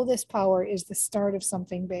I know this power is the start of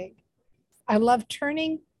something big. I love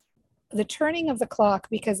the turning of the clock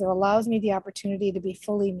because it allows me the opportunity to be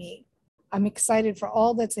fully me. I'm excited for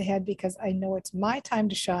all that's ahead because I know it's my time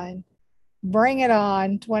to shine. Bring it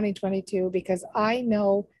on, 2022, because I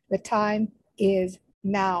know the time is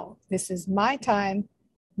now. This is my time,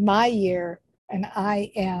 my year, and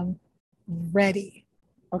I am ready.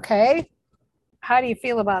 Okay? How do you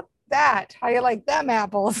feel about that? How do you like them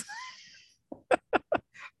apples?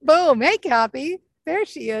 Boom. Hey, Kathy. There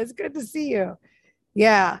she is. Good to see you.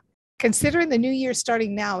 Yeah. Considering the new year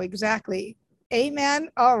starting now. Exactly. Amen.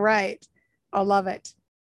 All right. I love it.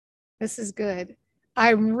 This is good.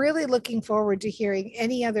 I'm really looking forward to hearing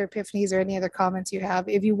any other epiphanies or any other comments you have.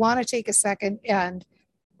 If you want to take a second and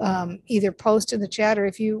either post in the chat, or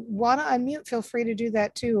if you want to unmute, feel free to do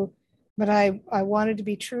that too. But I wanted to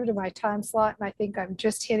be true to my time slot, and I think I'm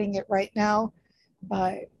just hitting it right now.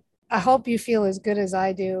 I hope you feel as good as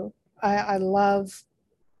I do. I love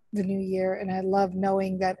the new year, and I love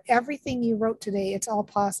knowing that everything you wrote today, it's all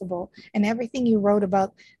possible. And everything you wrote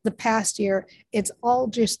about the past year, it's all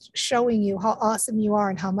just showing you how awesome you are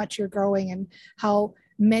and how much you're growing and how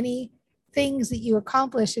many things that you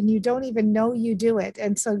accomplish and you don't even know you do it.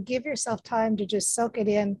 And so give yourself time to just soak it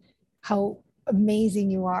in how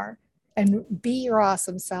amazing you are, and be your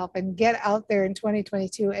awesome self and get out there in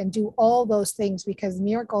 2022 and do all those things, because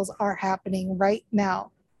miracles are happening right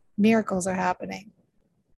now. Miracles are happening.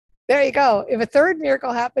 There you go. If a third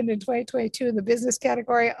miracle happened in 2022 in the business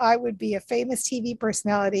category, I would be a famous TV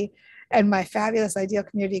personality and my fabulous ideal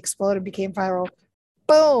community exploded, became viral.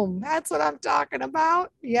 Boom. That's what I'm talking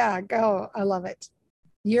about. Yeah, go. I love it.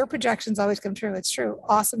 Your projections always come true. It's true.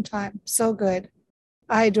 Awesome time. So good.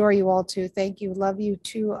 I adore you all too. Thank you. Love you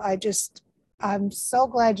too. I'm so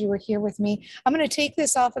glad you were here with me. I'm going to take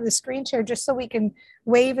this off of the screen share just so we can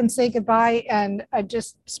wave and say goodbye and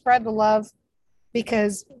just spread the love,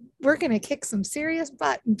 because we're going to kick some serious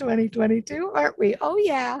butt in 2022, aren't we? Oh,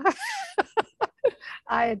 yeah.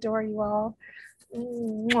 I adore you all.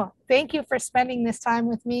 Thank you for spending this time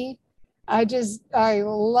with me. I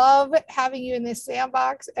love having you in this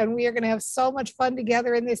sandbox, and we are going to have so much fun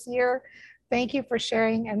together in this year. Thank you for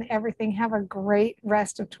sharing and everything. Have a great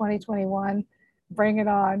rest of 2021. Bring it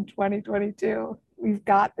on, 2022. We've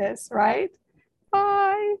got this, right?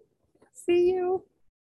 Bye. See you.